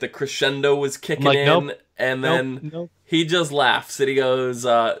up, like the crescendo was kicking like, in, nope, and then nope. he just laughs and he goes,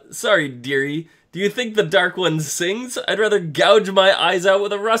 "Sorry, dearie. Do you think the Dark One sings? I'd rather gouge my eyes out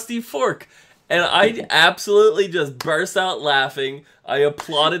with a rusty fork." And I absolutely just burst out laughing. I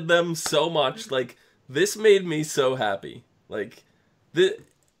applauded them so much. Like, this made me so happy. Like,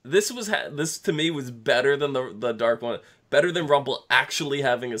 this to me was better than the dark one. Better than Rumple actually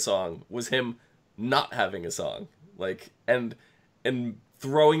having a song was him not having a song. Like, and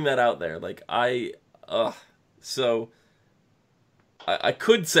throwing that out there. Like, so I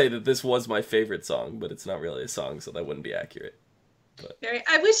could say that this was my favorite song, but it's not really a song, so that wouldn't be accurate. But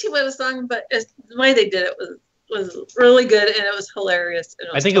I wish he would have sung, but the way they did it was really good, and it was hilarious. And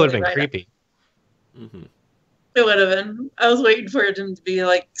I think it would have been creepy. Mm-hmm. It would have been. I was waiting for him to be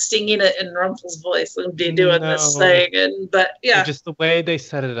like singing it in Rumple's voice and be doing this thing, but yeah, just the way they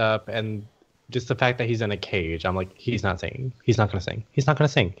set it up, and just the fact that he's in a cage. I'm like, he's not singing. He's not gonna sing. He's not gonna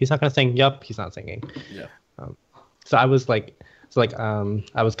sing. He's not gonna sing. Yup, he's not singing. Yeah. So I was like,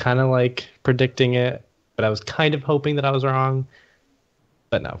 I was kind of like predicting it, but I was kind of hoping that I was wrong.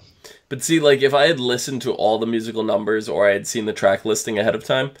 But no. But see, like, if I had listened to all the musical numbers or I had seen the track listing ahead of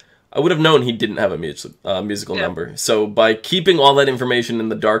time, I would have known he didn't have a musical number. So by keeping all that information in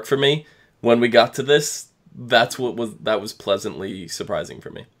the dark for me, when we got to this, that was pleasantly surprising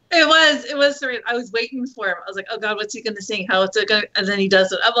for me. It was. I was waiting for him. I was like, oh God, what's he going to sing? How it's going? And then he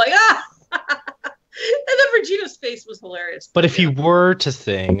does it. I'm like, ah! And then Regina's face was hilarious. But if he were to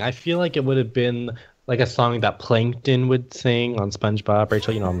sing, I feel like it would have been like a song that Plankton would sing on SpongeBob.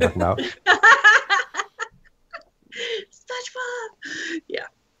 Rachel, you know what I'm talking about. SpongeBob! Yeah.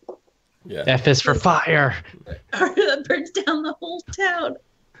 Yeah. F is for fire. That burns down the whole town.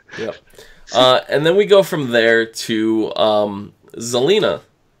 Yep. And then we go from there to Zelina.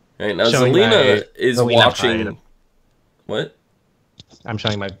 Right now, Zelina is watching. Pride. What? I'm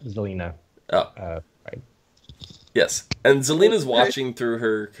showing my Zelina. Oh. Right. Yes, and Zelina's watching through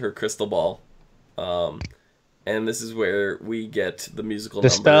her crystal ball, and this is where we get the musical. The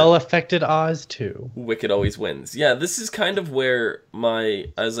number. Spell affected Oz too. Wicked always wins. Yeah, this is kind of where I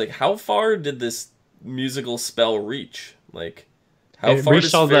was like, how far did this musical spell reach? Like, how far reached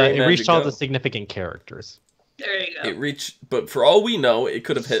does all fairy the it reached magic all go? the significant characters. There you go. It reached, but for all we know, it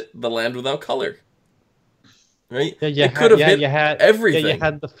could have hit the land without color. Right? Yeah, it could have hit everything. Yeah, you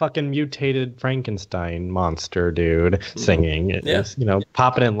had the fucking mutated Frankenstein monster dude singing. It was,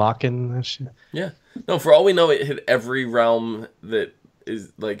 popping and locking that shit. Yeah. No, for all we know, it hit every realm that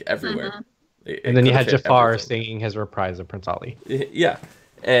is, like, everywhere. Mm-hmm. And then you had Jafar singing his reprise of Prince Ali. Yeah.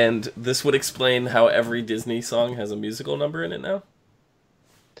 And this would explain how every Disney song has a musical number in it now.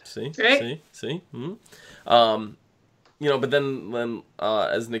 See? Right. See? Mm-hmm. But then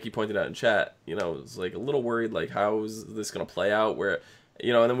as Nikki pointed out in chat, it's like a little worried, like, how is this going to play out? Where,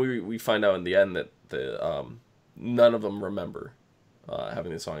 and then we find out in the end that none of them remember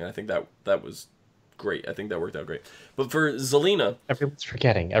having this song. And I think that was great. I think that worked out great. But for Zelina, everyone's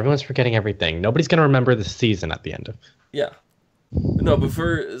forgetting everything. Nobody's going to remember the season at the end of. Yeah. No, but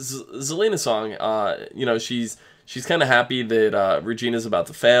for Zelina's song, she's kind of happy that Regina's about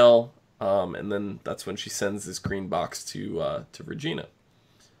to fail. And then that's when she sends this green box to Regina.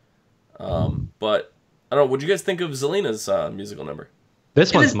 But I don't know. What'd you guys think of Zelina's musical number?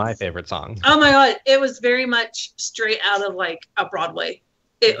 This one's my favorite song. Oh my God! It was very much straight out of like a Broadway.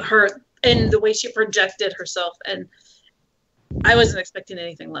 Her and the way she projected herself, and I wasn't expecting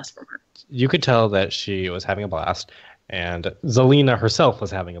anything less from her. You could tell that she was having a blast, and Zelina herself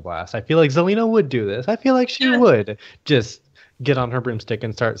was having a blast. I feel like Zelina would do this. I feel like she would just get on her broomstick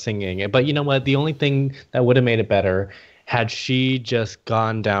and start singing it. But you know what? The only thing that would have made it better had she just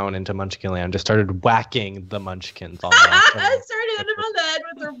gone down into Munchkin Land, just started whacking the Munchkins all around. Started him on the head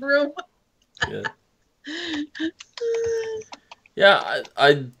with her broom. Yeah.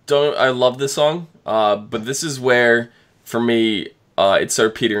 I love this song. But this is where, for me, it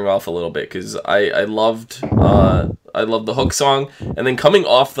started petering off a little bit, because I loved the hook song, and then coming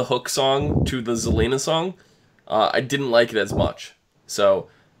off the hook song to the Zelina song, I didn't like it as much. So,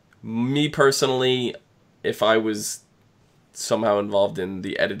 me personally, if I was somehow involved in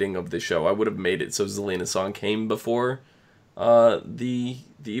the editing of the show, I would have made it so Zelina's song came before the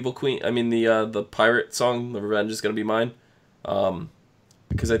Evil Queen. I mean, the pirate song, "The Revenge Is Gonna Be Mine,"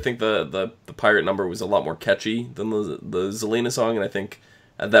 because I think the pirate number was a lot more catchy than the Zelina song, and I think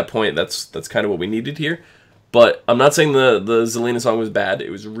at that point that's kind of what we needed here. But I'm not saying the Zelina song was bad. It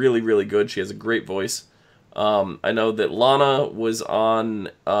was really, really good. She has a great voice. I know that Lana was on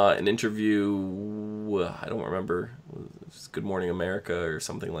an interview. I don't remember. It was Good Morning America or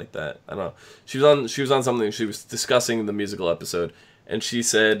something like that. I don't know. She was on something. She was discussing the musical episode, and she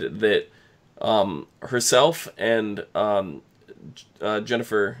said that herself and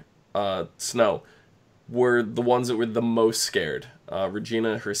Jennifer Snow were the ones that were the most scared.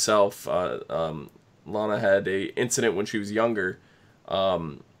 Regina herself, Lana had a incident when she was younger,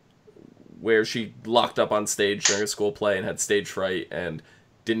 where she locked up on stage during a school play and had stage fright, and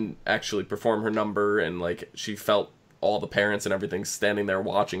didn't actually perform her number, and like she felt all the parents and everything standing there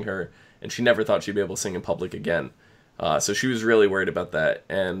watching her, and she never thought she'd be able to sing in public again. So she was really worried about that.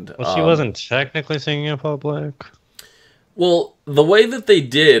 And well, she wasn't technically singing in public. Well, the way that they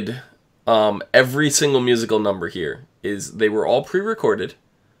did every single musical number here is they were all pre-recorded,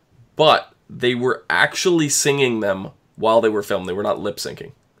 but they were actually singing them while they were filmed. They were not lip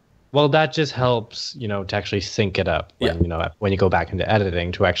syncing. Well, that just helps, to actually sync it up when, when you go back into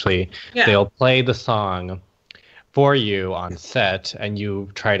editing to actually, they'll play the song for you on set and you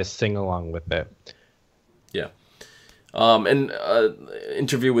try to sing along with it. Yeah. And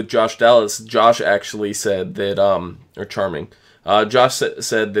interview with Josh Dallas, Josh actually said that, or Charming, Josh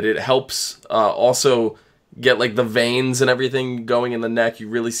said that it helps also get like the veins and everything going in the neck. You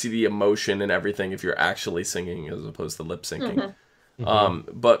really see the emotion and everything if you're actually singing as opposed to lip syncing.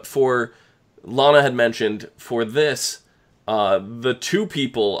 But for Lana had mentioned for this, the two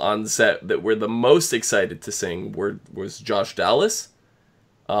people on set that were the most excited to sing was Josh Dallas,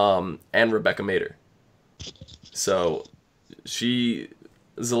 and Rebecca Mader. So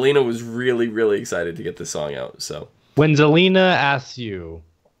Zelina was really, really excited to get this song out. So when Zelina asks you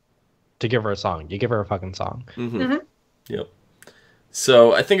to give her a song, you give her a fucking song. Yep.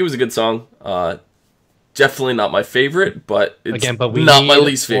 So I think it was a good song. Definitely not my favorite, but it's not my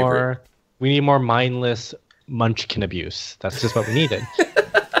least favorite. We need more mindless munchkin abuse. That's just what we needed.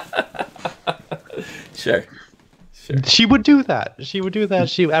 Sure. She would do that.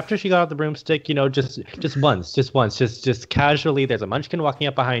 After she got out the broomstick, just once, casually. There's a munchkin walking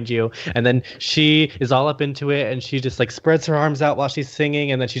up behind you, and then she is all up into it, and she just like spreads her arms out while she's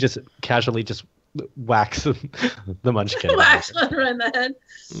singing, and then she just casually just whacks the munchkin. Whacks her in the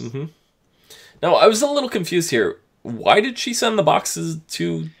head. Now, I was a little confused here. Why did she send the boxes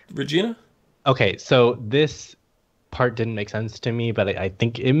to Regina? Okay, so this part didn't make sense to me, but I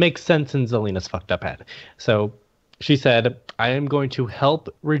think it makes sense in Zelina's fucked up head. So she said, I am going to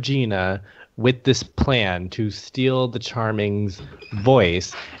help Regina with this plan to steal the Charming's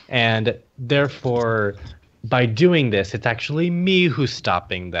voice, and therefore, by doing this, it's actually me who's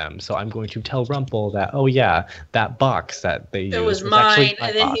stopping them. So I'm going to tell Rumple that, oh yeah, that box that they used was mine,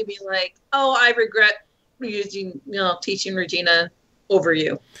 and then he'd be like, oh, I regret teaching Regina over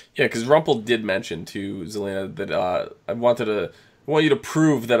you. Yeah, because Rumple did mention to Zelina that I want you to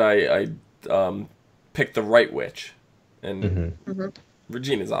prove that I picked the right witch. And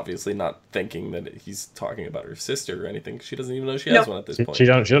Regina's obviously not thinking that he's talking about her sister or anything. She doesn't even know she has one at this point. She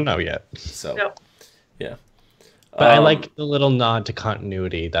don't know yet. So, yeah. But I like the little nod to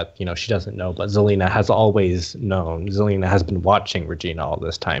continuity that, she doesn't know, but Zelina has always known. Zelina has been watching Regina all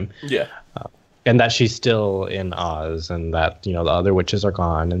this time. Yeah. And that she's still in Oz, and that, the other witches are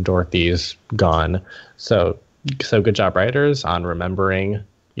gone and Dorothy's gone. So good job, writers, on remembering,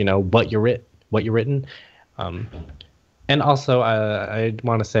 what you're written. And also, I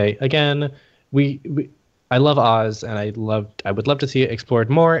want to say again, I love Oz, and I would love to see it explored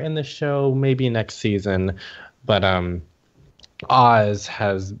more in the show, maybe next season. But Oz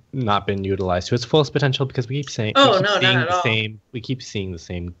has not been utilized to its fullest potential because we keep seeing the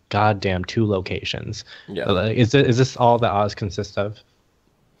same goddamn two locations. Yeah. Is this all that Oz consists of?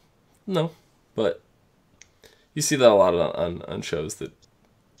 No, but you see that a lot on shows that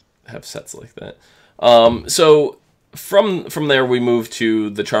have sets like that. So from there we move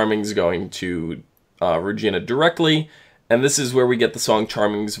to the Charmings going to Regina directly. And this is where we get the song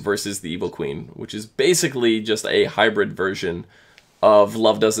Charmings versus the Evil Queen, which is basically just a hybrid version of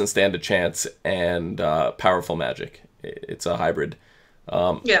Love Doesn't Stand a Chance and Powerful Magic. It's a hybrid.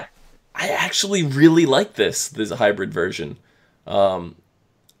 Yeah. I actually really like this hybrid version.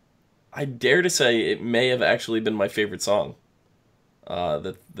 I dare to say it may have actually been my favorite song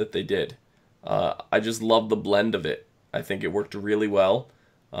that they did. I just love the blend of it. I think it worked really well.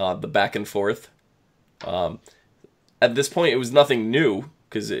 The back and forth. At this point, it was nothing new,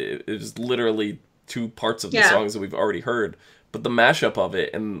 because it was literally two parts of the songs that we've already heard. But the mashup of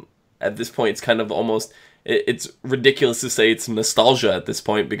it, and at this point, it's kind of almost... It's ridiculous to say it's nostalgia at this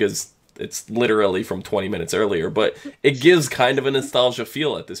point, because it's literally from 20 minutes earlier. But it gives kind of a nostalgia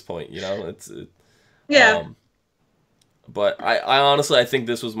feel at this point, But I honestly, I think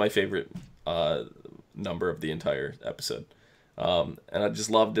this was my favorite number of the entire episode. And I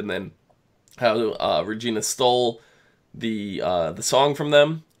just loved it. And then how Regina stole the song from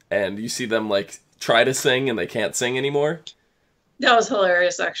them, and you see them like try to sing and they can't sing anymore. That was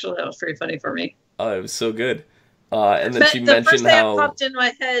hilarious, actually. That was pretty funny for me. Oh, it was so good. And then she the mentioned first thing how that popped in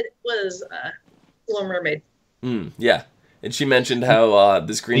my head was Little Mermaid. Yeah, and she mentioned how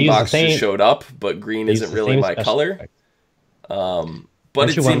this green box just showed up, but green isn't really my color. But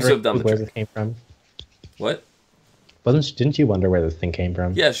it seems to have done the where trick. this came from. What? Didn't you wonder where this thing came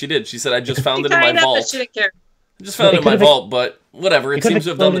from? Yeah, she did. She said, I just found She it in my tied up, vault. but she didn't care. I just found it in my vault, but whatever. It seems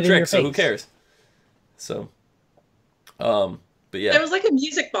to have done the exploded in your trick, so who face. cares? So, but yeah. It was like a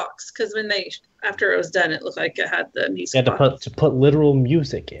music box because after it was done, it looked like it had the music. You had box. to put literal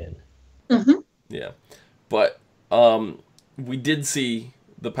music in. Mm-hmm. Yeah, but we did see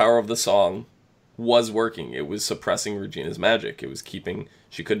the power of the song was working. It was suppressing Regina's magic. It was keeping.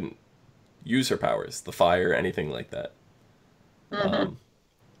 She couldn't use her powers, the fire, anything like that. Mm-hmm.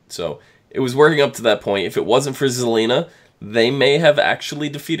 So it was working up to that point. If it wasn't for Zelina, they may have actually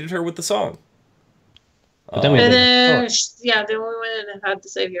defeated her with the song. But then then we wouldn't have had the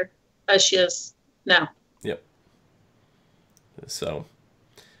savior as she is now. Yep. So,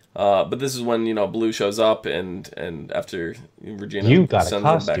 but this is when Blue shows up, and after Regina You got a sends them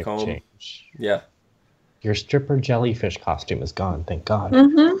costume back home. change. Yeah. Your stripper jellyfish costume is gone. Thank God.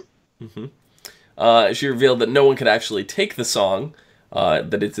 Mm-hmm. She revealed that no one could actually take the song,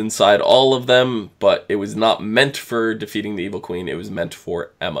 that it's inside all of them, but it was not meant for defeating the evil queen. It was meant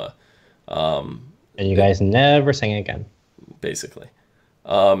for Emma. And you guys never sang again. Basically.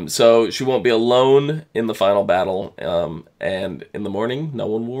 So she won't be alone in the final battle, and in the morning, no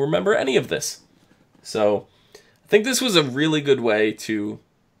one will remember any of this. So I think this was a really good way to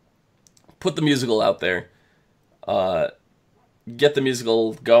put the musical out there, get the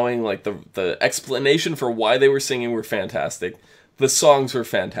musical going. Like the explanation for why they were singing were fantastic. The songs were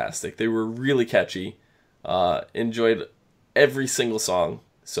fantastic. They were really catchy. Enjoyed every single song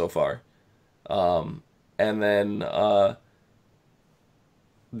so far. And then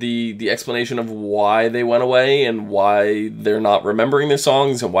the explanation of why they went away and why they're not remembering their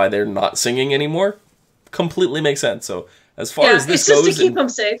songs and why they're not singing anymore completely makes sense. So as far as this it's just goes, to keep them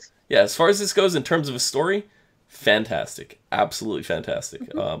safe. Yeah, as far as this goes in terms of a story, fantastic, absolutely fantastic.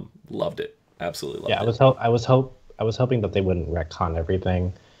 Loved it, absolutely loved it. I was hoping that they wouldn't retcon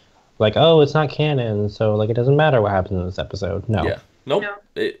everything, like, oh, it's not canon, so like it doesn't matter what happens in this episode. No. Yeah, nope. No.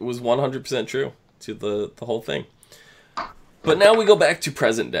 It was 100% true to the whole thing. But now we go back to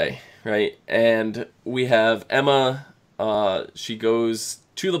present day, right? And we have Emma. She goes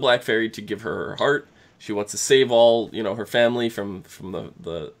to the Black Fairy to give her her heart. She wants to save all, her family from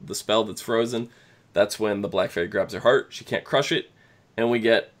the spell that's frozen. That's when the Black Fairy grabs her heart. She can't crush it. And we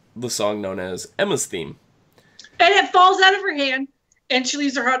get the song known as Emma's Theme. And it falls out of her hand, and she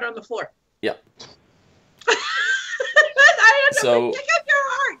leaves her heart on the floor. Yeah. I had to pick up your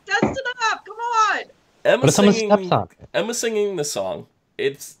heart. Dust it up. Come on. Emma singing the song.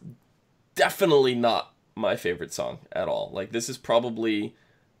 It's definitely not my favorite song at all. Like, this is probably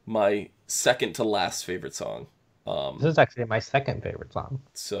my second to last favorite song. This is actually my second favorite song.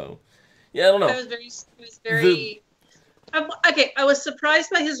 So, yeah, I don't know. It was very. Okay, I was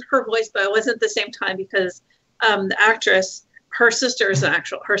surprised by her voice, but I wasn't at the same time because the actress, her sister is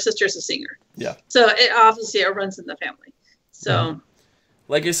a singer. Yeah. So it runs in the family. So. Yeah.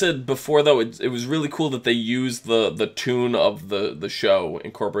 Like I said before, though, it was really cool that they used the tune of the show,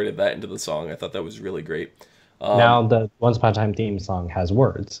 incorporated that into the song. I thought that was really great. Now the Once Upon a Time theme song has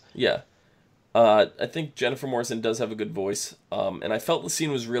words. Yeah. I think Jennifer Morrison does have a good voice, and I felt the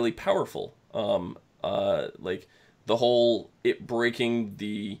scene was really powerful. Like the whole it breaking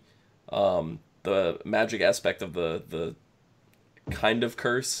the magic aspect of the kind of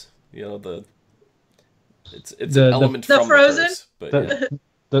curse. It's an element from the curse, but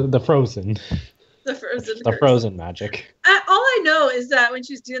the frozen. The frozen. The frozen magic. All I know is that when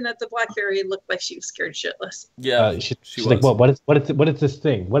she was doing that, the Black Fairy looked like she was scared shitless. Yeah, she's like, "What is this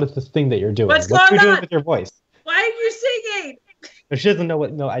thing? What is this thing that you're doing? What are you doing with your voice? Why are you singing?" She doesn't know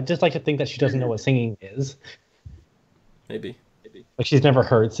what. No, I just like to think that she doesn't know what singing is. Maybe. Like she's never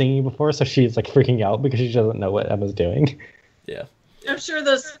heard singing before, so she's like freaking out because she doesn't know what Emma's doing. Yeah. I'm sure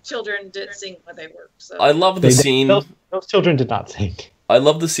those children did sing when they were. So. I love the scene. Those children did not sing. I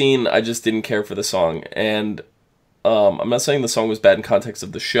love the scene. I just didn't care for the song, and I'm not saying the song was bad in context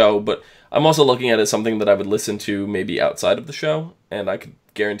of the show, but I'm also looking at it as something that I would listen to maybe outside of the show, and I could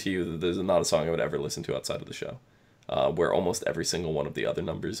guarantee you that there's not a song I would ever listen to outside of the show, where almost every single one of the other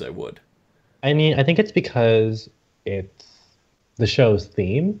numbers I would. I mean, I think it's because it's the show's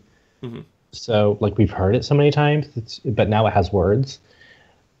theme. Mm-hmm. So, like, we've heard it so many times, but now it has words.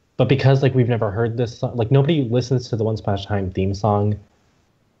 But because, like, we've never heard this song, like, nobody listens to the Once Upon a Time theme song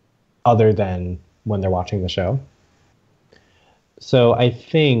other than when they're watching the show. So I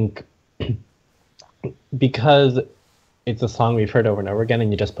think because it's a song we've heard over and over again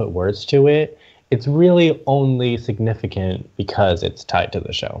and you just put words to it, it's really only significant because it's tied to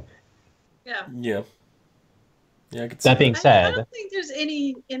the show. Yeah. Yeah. Yeah, I could see That being I said, don't think there's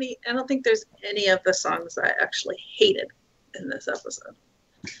any. I don't think there's any of the songs I actually hated in this episode.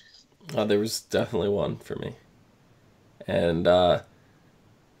 there was definitely one for me. And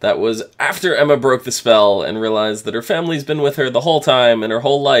that was after Emma broke the spell and realized that her family's been with her the whole time and her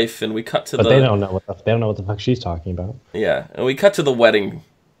whole life, and we cut to but they don't know what the fuck she's talking about. Yeah, and we cut to the wedding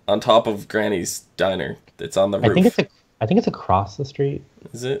on top of Granny's diner. It's on the roof. I think it's across the street.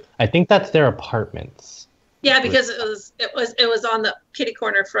 Is it? I think that's their apartments. Yeah, because it was on the kitty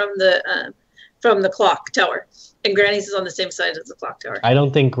corner from the clock tower, and Granny's is on the same side as the clock tower. I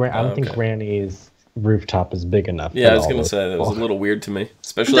don't think think Granny's rooftop is big enough. Yeah, I was gonna say that was a little weird to me,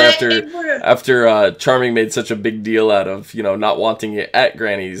 especially after Charming made such a big deal out of not wanting it at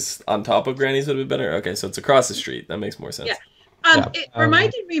Granny's. On top of Granny's would have been better. Okay, so it's across the street. That makes more sense. Yeah. It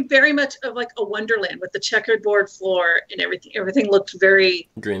reminded me very much of like a Wonderland with the checkered board floor and everything. Everything looked very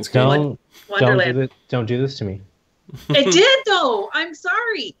green screen. Wonderland. Don't do this to me. It did though. I'm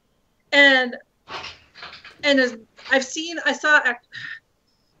sorry. And as I saw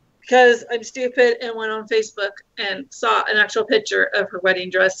because I'm stupid and went on Facebook and saw an actual picture of her wedding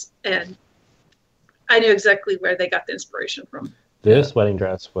dress, and I knew exactly where they got the inspiration from. This wedding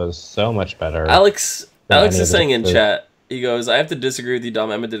dress was so much better. Alex is saying in chat, he goes, I have to disagree with you,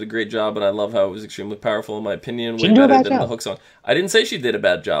 Dom. Emma did a great job, and I love how it was extremely powerful, in my opinion. Way better than the hook song. I didn't say she did a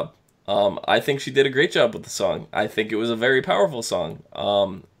bad job. I think she did a great job with the song. I think it was a very powerful song.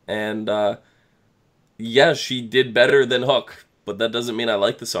 Yeah, she did better than Hook, but that doesn't mean I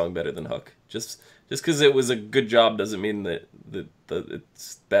like the song better than Hook. Just because it was a good job doesn't mean that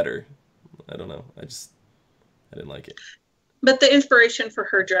it's better. I don't know. I didn't like it. But the inspiration for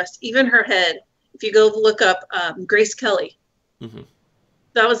her dress, even her head, if you go look up Grace Kelly,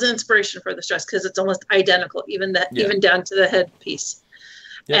 that was the inspiration for this dress because it's almost identical, even down to the headpiece.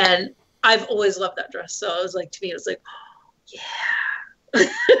 Yep. And I've always loved that dress. So it was like, to me, it was like, oh, yeah.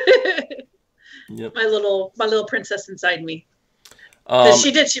 Yep. My little princess inside me. Because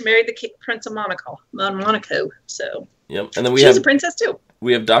she married the Prince of Monaco. So yep. And then she's a princess too.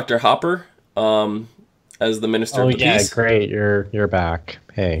 We have Dr. Hopper as the Minister of the Peace. Great, you're back.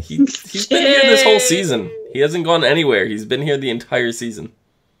 Hey, he's been here this whole season. He hasn't gone anywhere. He's been here the entire season.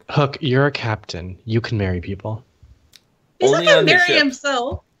 Hook, you're a captain. You can marry people. He's not gonna marry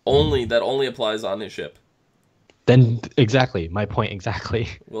himself. That only applies on his ship. Then exactly my point. Exactly.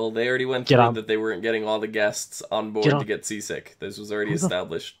 Well, they already went through that they weren't getting all the guests on board to get seasick. This was already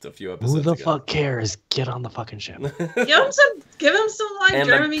established a few episodes ago. Who the fuck cares? Get on the fucking ship. Give him some like. And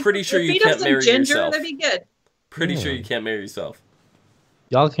I'm pretty sure you can't marry yourself. That'd be good. Pretty sure you can't marry yourself.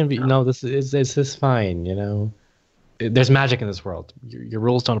 Y'all can be this is fine. There's magic in this world. Your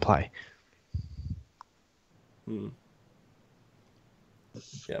rules don't apply.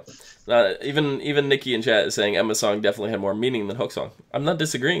 Yeah. Even Nikki in chat is saying Emma's song definitely had more meaning than Hook's song. I'm not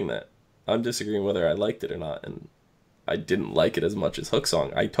disagreeing that. I'm disagreeing whether I liked it or not, and I didn't like it as much as Hook's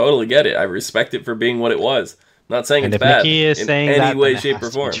song. I totally get it. I respect it for being what it was. I'm not saying it's bad in any way, shape, or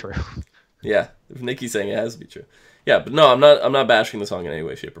form. Yeah, if Nikki's saying it has to be true. Yeah, but no, I'm not bashing the song in any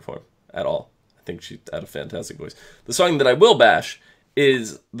way, shape, or form at all. I think she had a fantastic voice. The song that I will bash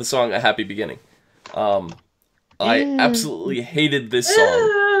is the song A Happy Beginning. I absolutely hated this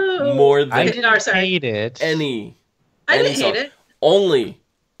song more than any hate it. Only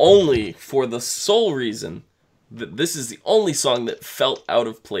for the sole reason that this is the only song that felt out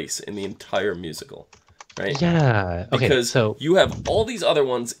of place in the entire musical. Right? Yeah. Okay, because you have all these other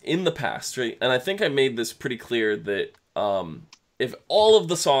ones in the past, right? And I think I made this pretty clear that if all of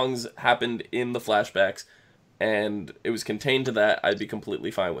the songs happened in the flashbacks and it was contained to that, I'd be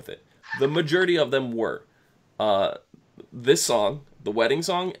completely fine with it. The majority of them were. This song, the wedding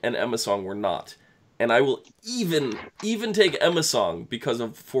song, and Emma's song were not. And I will even take Emma's song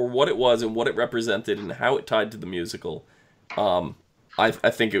for what it was and what it represented and how it tied to the musical. I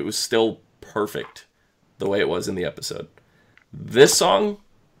think it was still perfect the way it was in the episode. This song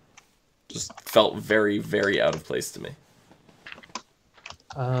just felt very, very out of place to me.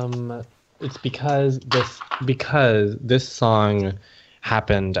 It's because this song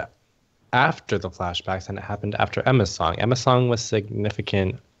happened after the flashbacks and it happened after Emma's song. Emma's song was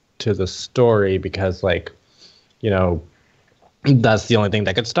significant to the story because that's the only thing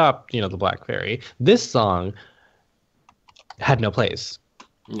that could stop, the Black Fairy. This song had no place.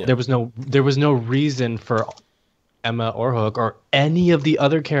 Yeah. There was no reason for Emma or Hook or any of the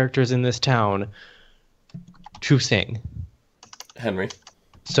other characters in this town to sing. Henry.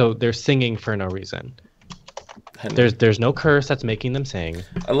 So they're singing for no reason. There's no curse that's making them sing.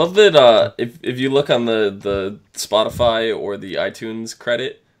 I love that if you look on the Spotify or the iTunes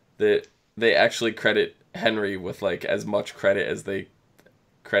credit, that they actually credit Henry with like as much credit as they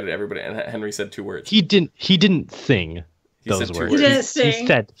credit everybody, and Henry said 2 words. He didn't sing He those said 2 words. He words. didn't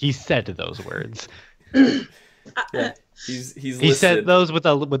sing. He said those words. Yeah. He's He listed. said those with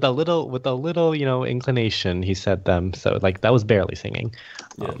a little inclination. He said them, so like that was barely singing.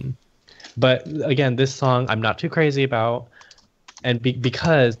 Yeah. But again, this song I'm not too crazy about, and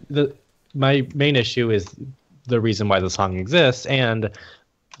because my main issue is the reason why the song exists, and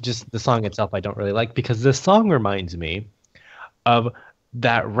just the song itself I don't really like, because this song reminds me of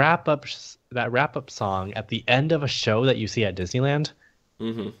that wrap up song at the end of a show that you see at Disneyland,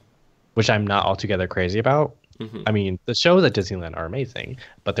 which I'm not altogether crazy about. I mean, the shows at Disneyland are amazing,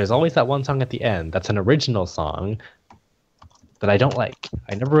 but there's always that one song at the end that's an original song that I don't like.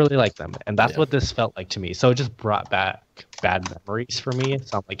 I never really liked them, and that's what this felt like to me. So it just brought back bad memories for me.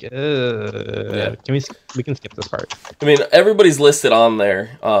 So I'm like, we can skip this part. I mean, everybody's listed on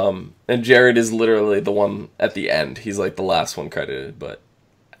there, and Jared is literally the one at the end. He's like the last one credited, but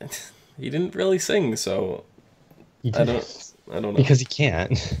he didn't really sing, so I don't know. Because he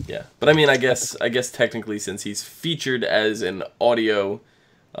can't. Yeah, but I mean, I guess technically, since he's featured as an audio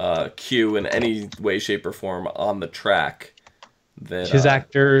cue in any way, shape, or form on the track, that his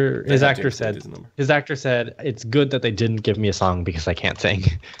actor said it's good that they didn't give me a song because I can't sing.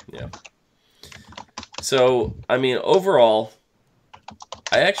 Yeah. So I mean, overall,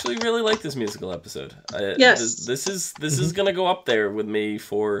 I actually really like this musical episode. Yes. This is gonna go up there with me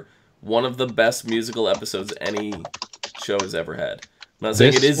for one of the best musical episodes any show has ever had. I'm not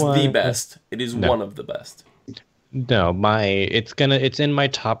saying it is the best. It is one of the best. No, it's in my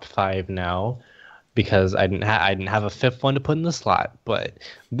top 5 now because I didn't have a 5th one to put in the slot, but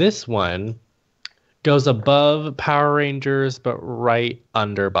this one goes above Power Rangers but right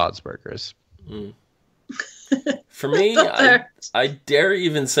under Bob's Burgers. For me, I dare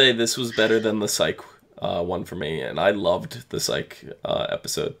even say this was better than the Psych one for me, and I loved the Psych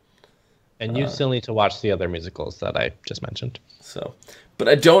episode. And you still need to watch the other musicals that I just mentioned. So, but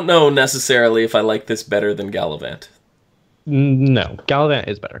I don't know necessarily if I like this better than Gallivant. No, Gallivant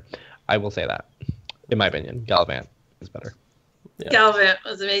is better. I will say that. In my opinion, Gallivant is better. Yeah. Gallivant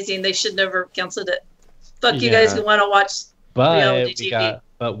was amazing. They should never canceled it. Fuck you guys who want to watch reality TV.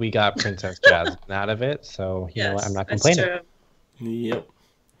 But we got Princess Jasmine out of it, so you know what? I'm not complaining. True. Yep.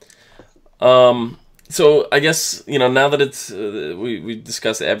 So I guess, now that it's we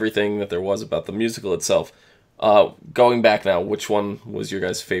discussed everything that there was about the musical itself, going back now, which one was your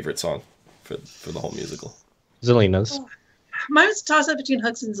guys' favorite song for the whole musical? Zelina's. Oh, mine was a toss-up between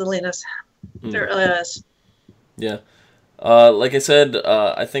Hooks and Zelina's. There really was. Yeah. Like I said,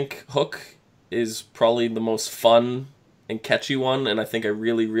 I think Hook is probably the most fun and catchy one, and I think I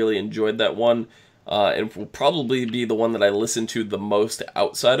really, really enjoyed that one. And will probably be the one that I listen to the most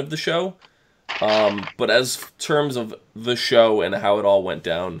outside of the show. But as terms of the show and how it all went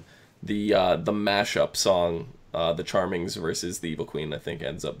down, the mashup song, the Charmings versus the Evil Queen, I think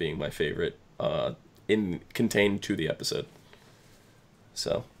ends up being my favorite contained to the episode.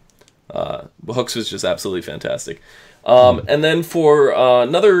 So, Hooks was just absolutely fantastic. And then for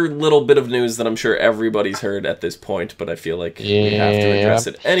another little bit of news that I'm sure everybody's heard at this point, but I feel like we have to address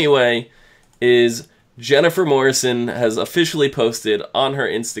it anyway, is Jennifer Morrison has officially posted on her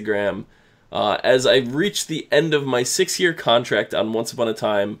Instagram, as I reached the end of my 6-year contract on Once Upon a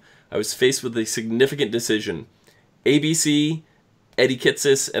Time, I was faced with a significant decision. ABC, Eddie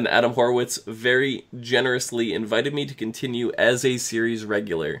Kitsis, and Adam Horowitz very generously invited me to continue as a series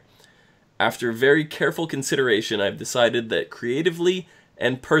regular. After very careful consideration, I've decided that creatively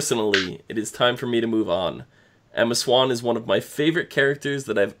and personally, it is time for me to move on. Emma Swan is one of my favorite characters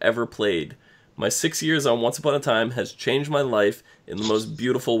that I've ever played. My 6 years on Once Upon a Time has changed my life in the most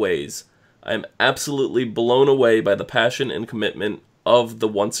beautiful ways. I am absolutely blown away by the passion and commitment of the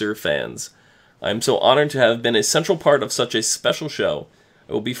Oncer fans. I am so honored to have been a central part of such a special show.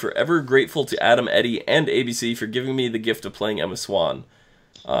 I will be forever grateful to Adam, Eddie, and ABC for giving me the gift of playing Emma Swan.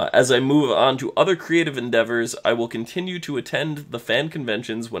 As I move on to other creative endeavors, I will continue to attend the fan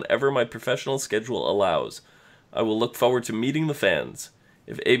conventions whenever my professional schedule allows. I will look forward to meeting the fans.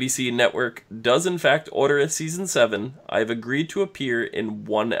 If ABC Network does in fact order a Season 7, I have agreed to appear in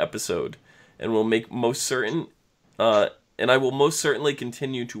one episode, and will make most certain, and I will most certainly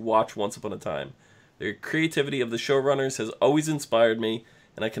continue to watch Once Upon a Time. The creativity of the showrunners has always inspired me,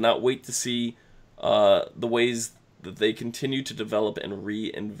 and I cannot wait to see the ways that they continue to develop and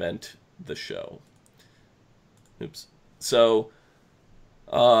reinvent the show. Oops. So,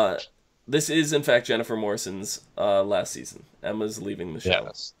 this is in fact Jennifer Morrison's last season. Emma's leaving the show.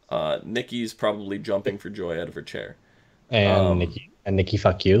 Yes. Nikki's probably jumping for joy out of her chair. And Nikki And Nikki,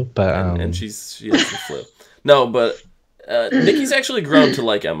 fuck you. But and she has the flu. No, but Nikki's actually grown to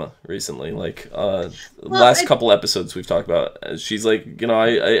like Emma recently. Like last couple episodes we've talked about, she's like,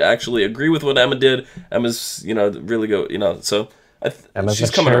 I actually agree with what Emma did. Emma's, really go, so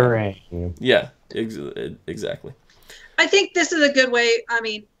she's coming around. Yeah, exactly. I think this is a good way. I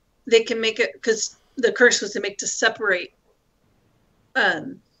mean, they can make it, because the curse was to separate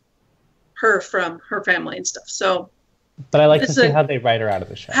her from her family and stuff. So. But I like to see how they write her out of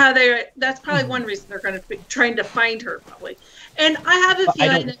the show. That's probably one reason they're going to be trying to find her, probably. And I have a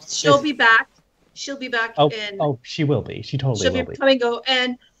feeling that she'll be back. She'll be back. She will be. She totally will be. She'll be go,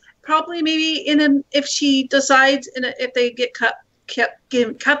 and probably maybe if she decides, if they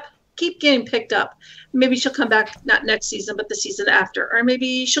keep getting picked up, maybe she'll come back not next season, but the season after, or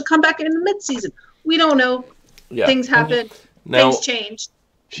maybe she'll come back in the mid-season. We don't know. Yeah. Things happen. Things change.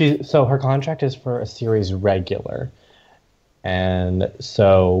 So her contract is for a series regular. And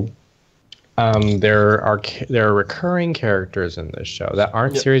so there are recurring characters in this show that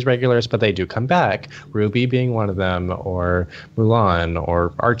aren't series regulars, but they do come back. Ruby being one of them, or Mulan,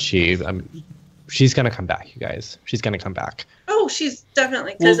 or Archie. She's going to come back, you guys. She's going to come back. Oh, she's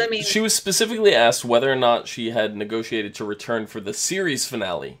definitely. Because she was specifically asked whether or not she had negotiated to return for the series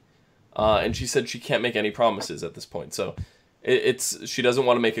finale. And she said she can't make any promises at this point. So she doesn't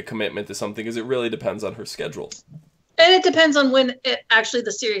want to make a commitment to something because it really depends on her schedule. And it depends on when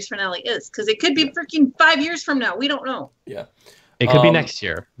the series finale is, because it could be freaking 5 years from now. We don't know. Yeah, it could be next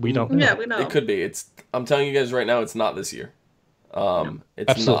year. We don't know. Yeah, we know. It could be. I'm telling you guys right now, it's not this year. It's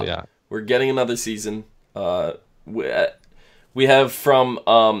absolutely not. We're getting another season. We have from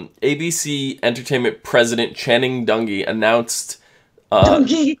ABC Entertainment President Channing Dungey announced.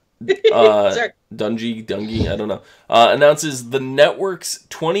 Dungey. Dungy, I don't know. Announces the network's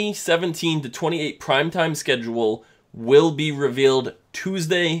 2017 to 28 primetime schedule will be revealed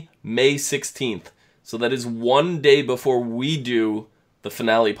Tuesday, May 16th. So that is one day before we do the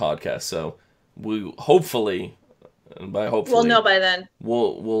finale podcast. So we hopefully, and by hopefully, we'll know by then.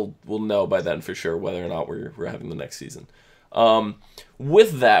 We'll know by then for sure whether or not we're having the next season.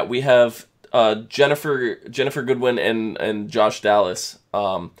 With that, we have Jennifer Goodwin and Josh Dallas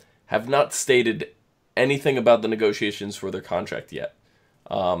have not stated anything about the negotiations for their contract yet.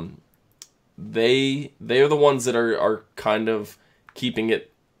 They are the ones that are kind of keeping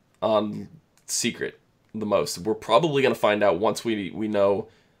it on secret the most. We're probably going to find out once we know,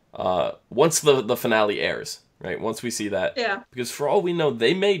 once the finale airs, right? Once we see that. Yeah. Because for all we know,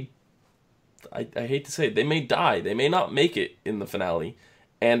 they may, I hate to say it, they may die. They may not make it in the finale.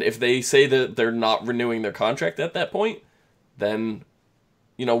 And if they say that they're not renewing their contract at that point, then,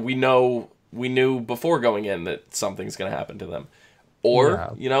 we knew before going in that something's going to happen to them.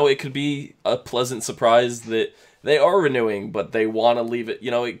 Or, it could be a pleasant surprise that they are renewing, but they want to leave it.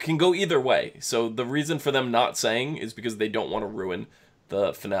 It can go either way. So the reason for them not saying is because they don't want to ruin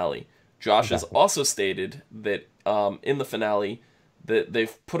the finale. Josh has also stated that in the finale that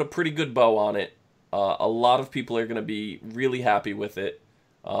they've put a pretty good bow on it. A lot of people are going to be really happy with it.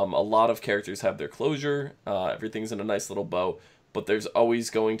 A lot of characters have their closure. Everything's in a nice little bow. But there's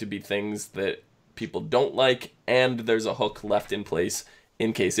always going to be things that people don't like, and there's a hook left in place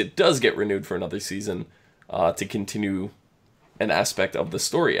in case it does get renewed for another season to continue an aspect of the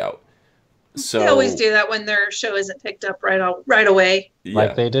story out. So they always do that when their show isn't picked up right away. Yeah.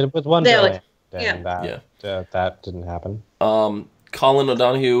 Like they did with One Show. That didn't happen. Colin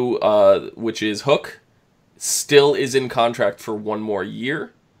O'Donoghue, which is Hook, still is in contract for one more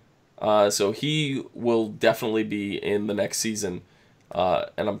year. So he will definitely be in the next season.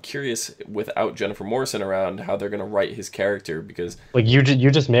 And I'm curious, without Jennifer Morrison around, how they're going to write his character, because you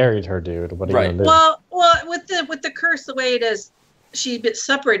just married her, dude. What are you going to do? Well, with the curse the way it is, she's been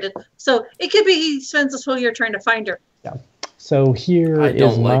separated. So it could be he spends this whole year trying to find her. Yeah. So here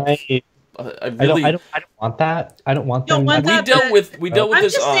is my. I don't want that. I don't want them. We dealt with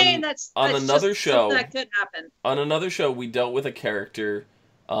this on another show. That could happen. On another show, we dealt with a character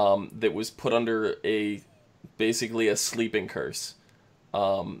that was put under basically a sleeping curse,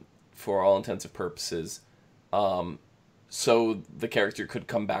 for all intents and purposes. So the character could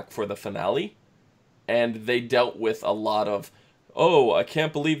come back for the finale, and they dealt with a lot of, I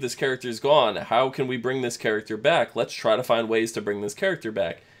can't believe this character's gone. How can we bring this character back? Let's try to find ways to bring this character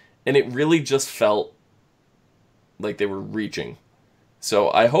back. And it really just felt like they were reaching. So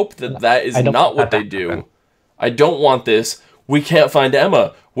I hope that is not what they do. Happen. I don't want this. We can't find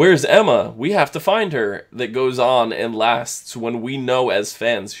Emma. Where's Emma? We have to find her. That goes on and lasts when we know as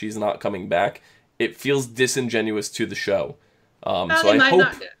fans she's not coming back. It feels disingenuous to the show. So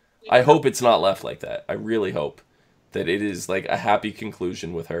I hope it's not left like that. I really hope. that it is like a happy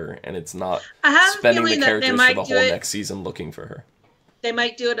conclusion with her, and it's not I have a spending the feeling that they characters for might the do whole it. next season looking for her. They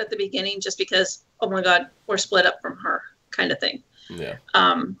might do it at the beginning just because, oh my God, we're split up from her, kind of thing. Yeah.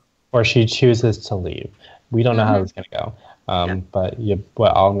 Or she chooses to leave. We don't know how it's going to go. But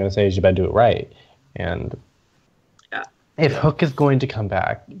all I'm going to say is you better do it right. And if Hook is going to come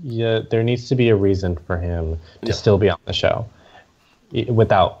back, there needs to be a reason for him to still be on the show.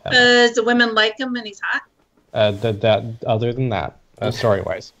 Without Does the women like him and he's hot? Other than that,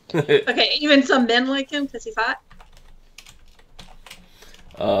 story-wise. Okay, even some men like him because he's hot?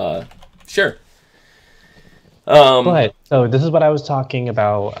 Sure. But so this is what I was talking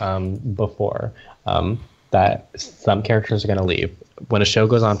about before. That some characters are going to leave. When a show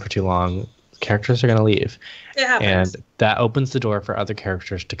goes on for too long, characters are going to leave. It happens. And that opens the door for other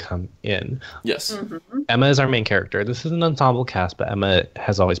characters to come in. Yes. Emma is our main character. This is an ensemble cast, but Emma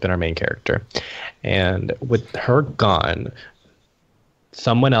has always been our main character. And with her gone,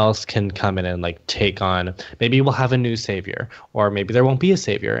 someone else can come in and like take on, maybe we'll have a new savior, or maybe there won't be a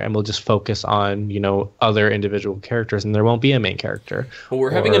savior and we'll just focus on, other individual characters and there won't be a main character. Well,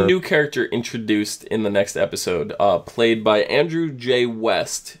 we're having a new character introduced in the next episode, played by Andrew J.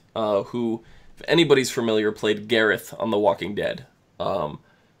 West, who, if anybody's familiar, played Gareth on The Walking Dead.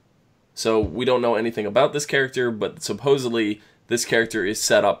 So we don't know anything about this character, but supposedly this character is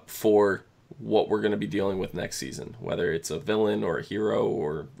set up for what we're going to be dealing with next season, whether it's a villain or a hero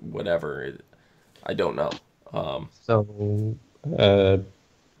or whatever. I don't know.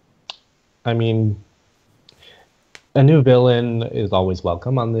 I mean, a new villain is always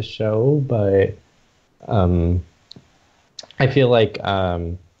welcome on this show, but I feel like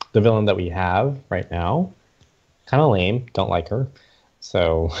the villain that we have right now, kind of lame, don't like her.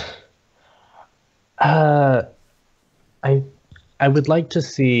 So I would like to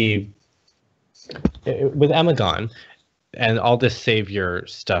see, with Emma gone, and all this savior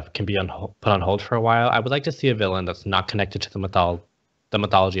stuff can be put on hold for a while, I would like to see a villain that's not connected to the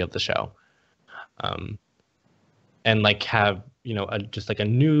mythology of the show. And like have, just like a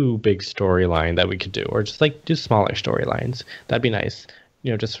new big storyline that we could do, or just like do smaller storylines. That'd be nice,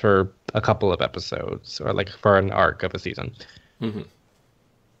 just for a couple of episodes, or like for an arc of a season. Mm-hmm.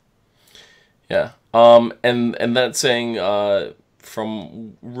 Yeah. And that's saying,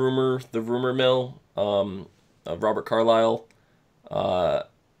 from the rumor mill, Robert Carlyle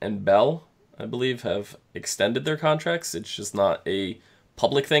and Bell, I believe, have extended their contracts. It's just not a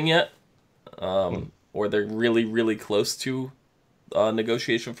public thing yet, or they're really, really close to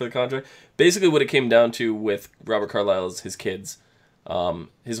negotiation for the contract. Basically, what it came down to with Robert Carlyle is his kids.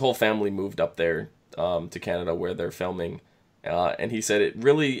 His whole family moved up there to Canada where they're filming, and he said it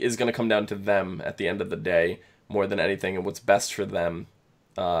really is going to come down to them at the end of the day more than anything, and what's best for them.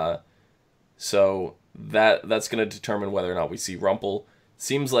 So that's going to determine whether or not we see Rumple.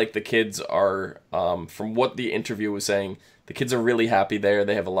 Seems like the kids are, from what the interview was saying, the kids are really happy there.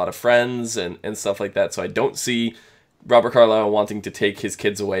 They have a lot of friends and stuff like that. So I don't see Robert Carlyle wanting to take his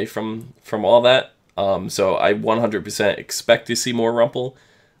kids away from all that. So I 100% expect to see more Rumple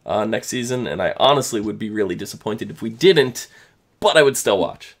next season, and I honestly would be really disappointed if we didn't, but I would still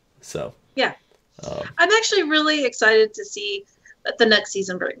watch. So yeah. I'm actually really excited to see what the next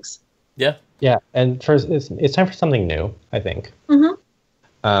season brings. Yeah. Yeah, and first, it's time for something new, I think.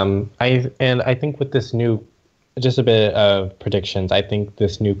 Mm-hmm. I think with this new, just a bit of predictions, I think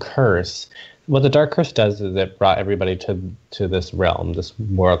this new curse, what the Dark Curse does is it brought everybody to this realm, this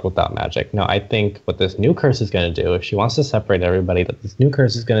world without magic. Now, I think what this new curse is going to do, if she wants to separate everybody, that this new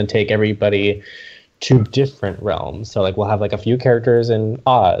curse is going to take everybody to different realms. So like we'll have like a few characters in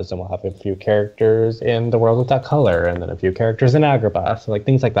Oz, and we'll have a few characters in the World Without Color, and then a few characters in Agrabah. So like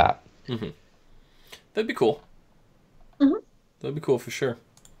things like that. Mm-hmm. That'd be cool. Mm-hmm. That'd be cool for sure.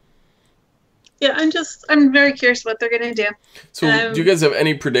 Yeah, I'm very curious what they're gonna do. So do you guys have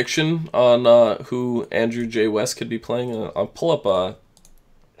any prediction on who Andrew J. West could be playing? I'll pull up a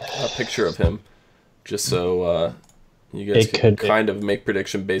picture of him just so you guys can kind of make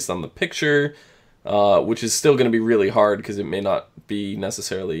prediction based on the picture. Which is still going to be really hard because it may not be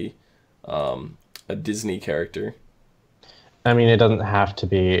necessarily a Disney character. I mean, it doesn't have to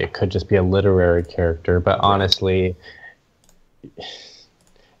be. It could just be a literary character. But honestly,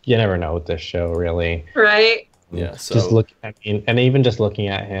 you never know with this show, really. Right. Yeah. So and even just looking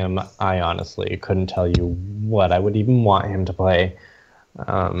at him, I honestly couldn't tell you what I would even want him to play.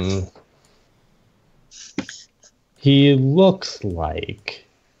 He looks like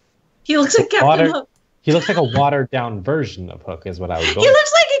Captain Hook. He looks like a watered down version of Hook, is what I would go. He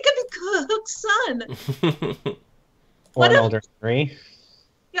looks like it could be Hook's son. Or an older Henry.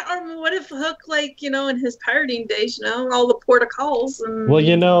 Yeah, or what if Hook, like, in his pirating days, all the port of calls, and Well,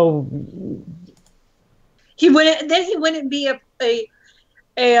 he wouldn't be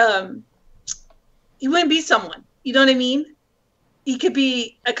he wouldn't be someone. You know what I mean? He could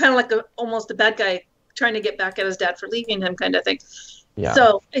be a kind of like almost a bad guy trying to get back at his dad for leaving him, kind of thing. yeah.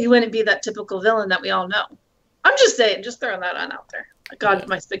 So he wouldn't be that typical villain that we all know. I'm just saying, just throwing that on out there. God,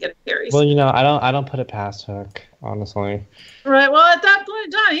 my spaghetti theories. Well, I don't put it past Hook, honestly. Right. Well, at that point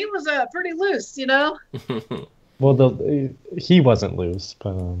in time, he was pretty loose, Well, he wasn't loose,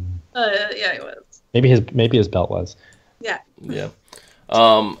 but yeah, he was. maybe his belt was. Yeah. Yeah.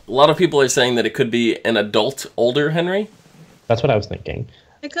 A lot of people are saying that it could be an adult, older Henry. That's what I was thinking.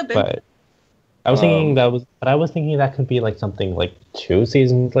 It could be. But I was thinking that could be like something like 2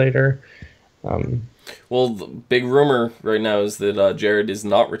 seasons later. Well, the big rumor right now is that Jared is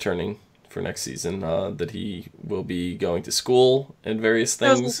not returning for next season. That he will be going to school and various things.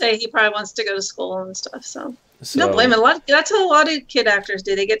 I was gonna say he probably wants to go to school and stuff. So don't blame him. That's how a lot of kid actors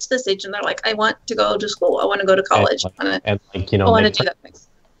do. They get to this age and they're like, "I want to go to school. I want to go to college. I want to do that thing."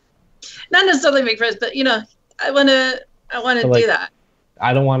 Not necessarily make friends, but I want to do that.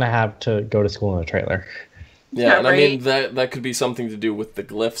 I don't want to have to go to school in a trailer. Yeah, and right? I mean that could be something to do with the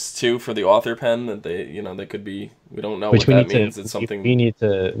glyphs too for the author pen that they could be. We don't know what that means. It's something we need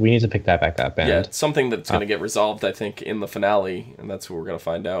to pick that back up. Yeah, it's something that's going to get resolved, I think, in the finale, and that's what we're going to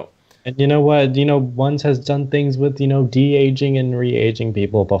find out. And you know what? Ones has done things with de-aging and re-aging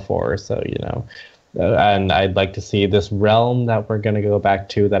people before, so and I'd like to see this realm that we're going to go back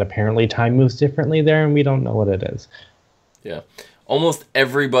to. That apparently time moves differently there, and we don't know what it is. Yeah. Almost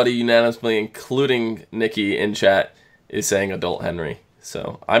everybody unanimously, including Nikki in chat, is saying adult Henry.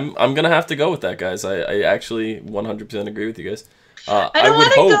 So I'm gonna have to go with that, guys. I actually 100% agree with you guys. I don't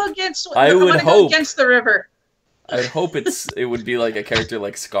want to go against. I would hope against the river. I'd hope it would be like a character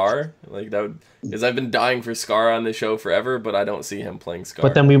like Scar, like that would, because I've been dying for Scar on the show forever, but I don't see him playing Scar.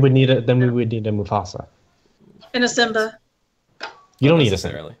 But then we would need a Mufasa and a Simba. You don't need a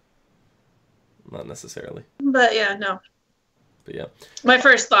Simba. Not necessarily. But yeah, no. But yeah, my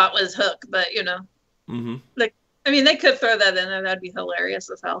first thought was Hook, but mm-hmm. like, I mean, they could throw that in there. That'd be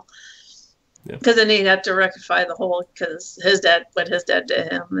hilarious as hell. Yeah. Because then he'd have to rectify the whole, because what his dad did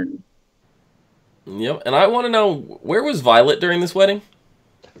to him, and. Yep, and I want to know, where was Violet during this wedding?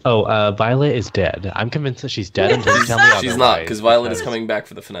 Oh, Violet is dead. I'm convinced that she's dead until you tell me otherwise. She's not, because Violet is coming back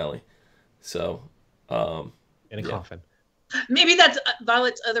for the finale. So, in a coffin. Maybe that's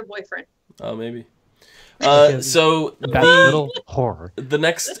Violet's other boyfriend. Oh, maybe. So that little horror. The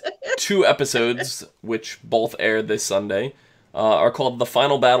next 2 episodes, which both air this Sunday, are called The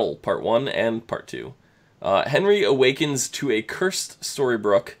Final Battle, Part 1 and Part 2. Henry awakens to a cursed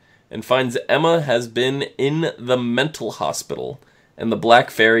Storybrooke and finds Emma has been in the mental hospital, and the Black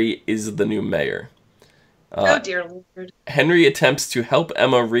Fairy is the new mayor. Oh dear Lord. Henry attempts to help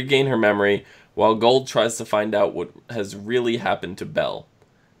Emma regain her memory, while Gold tries to find out what has really happened to Belle.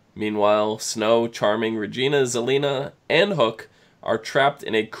 Meanwhile, Snow, Charming, Regina, Zelina, and Hook are trapped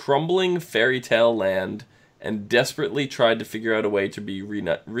in a crumbling fairy tale land and desperately try to figure out a way to be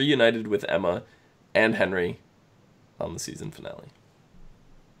reunited with Emma and Henry on the season finale.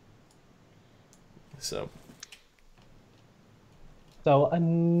 So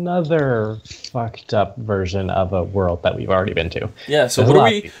another fucked up version of a world that we've already been to. Yeah, so what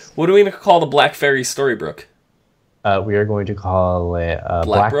are we going to call the Black Fairy Storybrooke? We are going to call it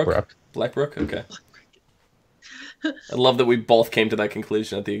Blackbrook. Blackbrook? Okay. I love that we both came to that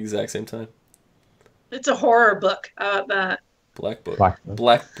conclusion at the exact same time. It's a horror book. How about that?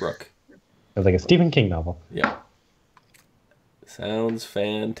 Blackbrook. It's like a Stephen King novel. Yeah. Sounds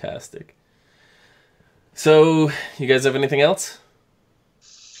fantastic. So, you guys have anything else?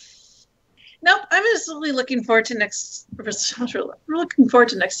 Nope. I'm just really looking forward to next. We're looking forward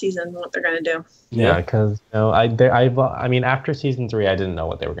to next season and what they're going to do. Yeah, because I mean, after season 3, I didn't know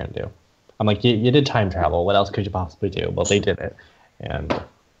what they were going to do. I'm like, you did time travel. What else could you possibly do? Well, they did it, and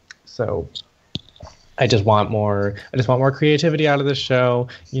so I just want more. I just want more creativity out of this show.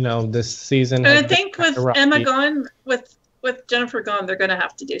 This season. And I think with Emma gone, with Jennifer gone, they're going to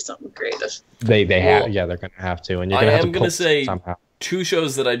have to do something creative. They have, yeah, they're going to have to, and you're going to have to say somehow. 2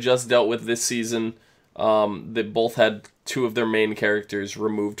 shows that I just dealt with this season that both had 2 of their main characters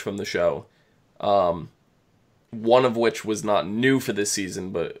removed from the show. One of which was not new for this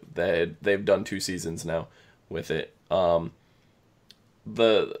season, but they've done 2 seasons now with it. One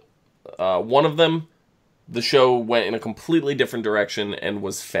of them, the show went in a completely different direction and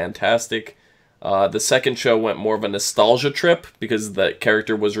was fantastic. The second show went more of a nostalgia trip because that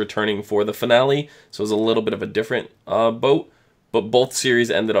character was returning for the finale, so it was a little bit of a different boat. but both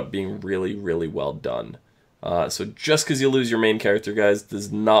series ended up being really, really well done. So just because you lose your main character, guys,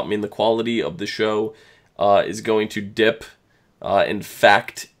 does not mean the quality of the show is going to dip. In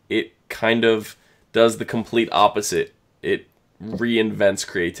fact, it kind of does the complete opposite. It reinvents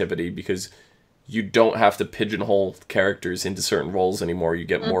creativity because you don't have to pigeonhole characters into certain roles anymore. You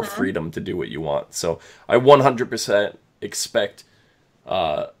get more freedom to do what you want. So I 100% expect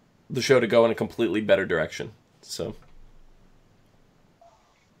the show to go in a completely better direction. So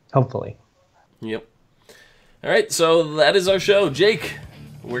hopefully. Yep. All right, so that is our show. Jake,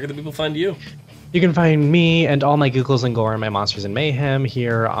 where can the people find you? You can find me and all my Googles and gore and my Monsters and Mayhem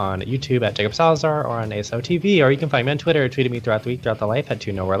here on YouTube at Jacob Salazar or on ASOTV, or you can find me on Twitter, tweeting me throughout the week, throughout the life at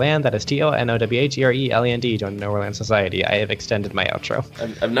ToNowhereLand. That is TONOWHERELAND. Join the Nowhereland Society. I have extended my outro.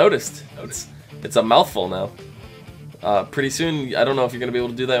 I've noticed. It's a mouthful now. Pretty soon, I don't know if you're going to be able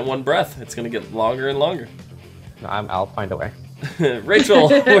to do that in one breath. It's going to get longer and longer. No, I'll find a way. Rachel,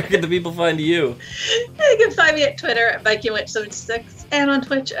 where can the people find you? You can find me at Twitter at VikingWitch76 and on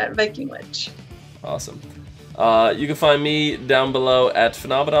Twitch at VikingWitch. Awesome. You can find me down below at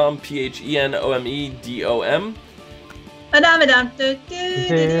Phenomedom, PHENOMEDOM. Madame.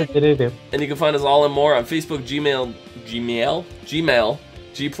 And you can find us all and more on Facebook, Gmail, G+,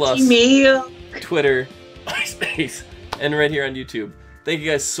 Gmail. Twitter, MySpace, and right here on YouTube. Thank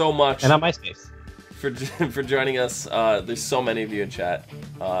you guys so much. And on MySpace. For joining us. There's so many of you in chat.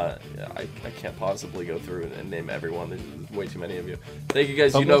 I can't possibly go through and name everyone. There's way too many of you. Thank you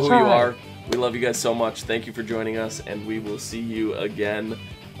guys. You know who you are. We love you guys so much. Thank you for joining us, and we will see you again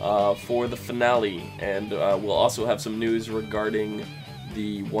for the finale. And we'll also have some news regarding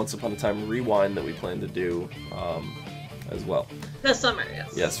the Once Upon a Time rewind that we plan to do as well. This summer,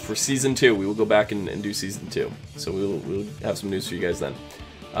 yes. Yes, for season 2. We will go back and do season 2. So we'll have some news for you guys then.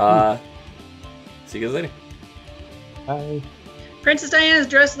 See you guys later. Bye. Princess Diana's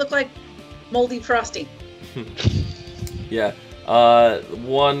dress looked like moldy frosting. Yeah.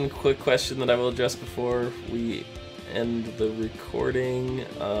 One quick question that I will address before we end the recording.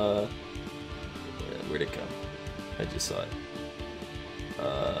 Where'd it go? I just saw it.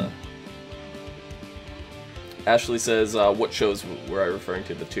 Ashley says, what shows were I referring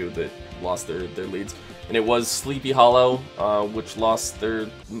to? The two that lost their leads. And it was Sleepy Hollow, which lost their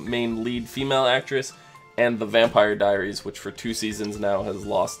main lead female actress, and The Vampire Diaries, which for 2 seasons now has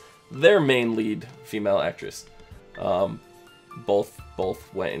lost their main lead female actress. Both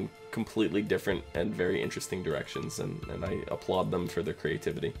went in completely different and very interesting directions, and I applaud them for their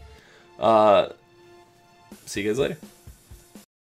creativity. See you guys later.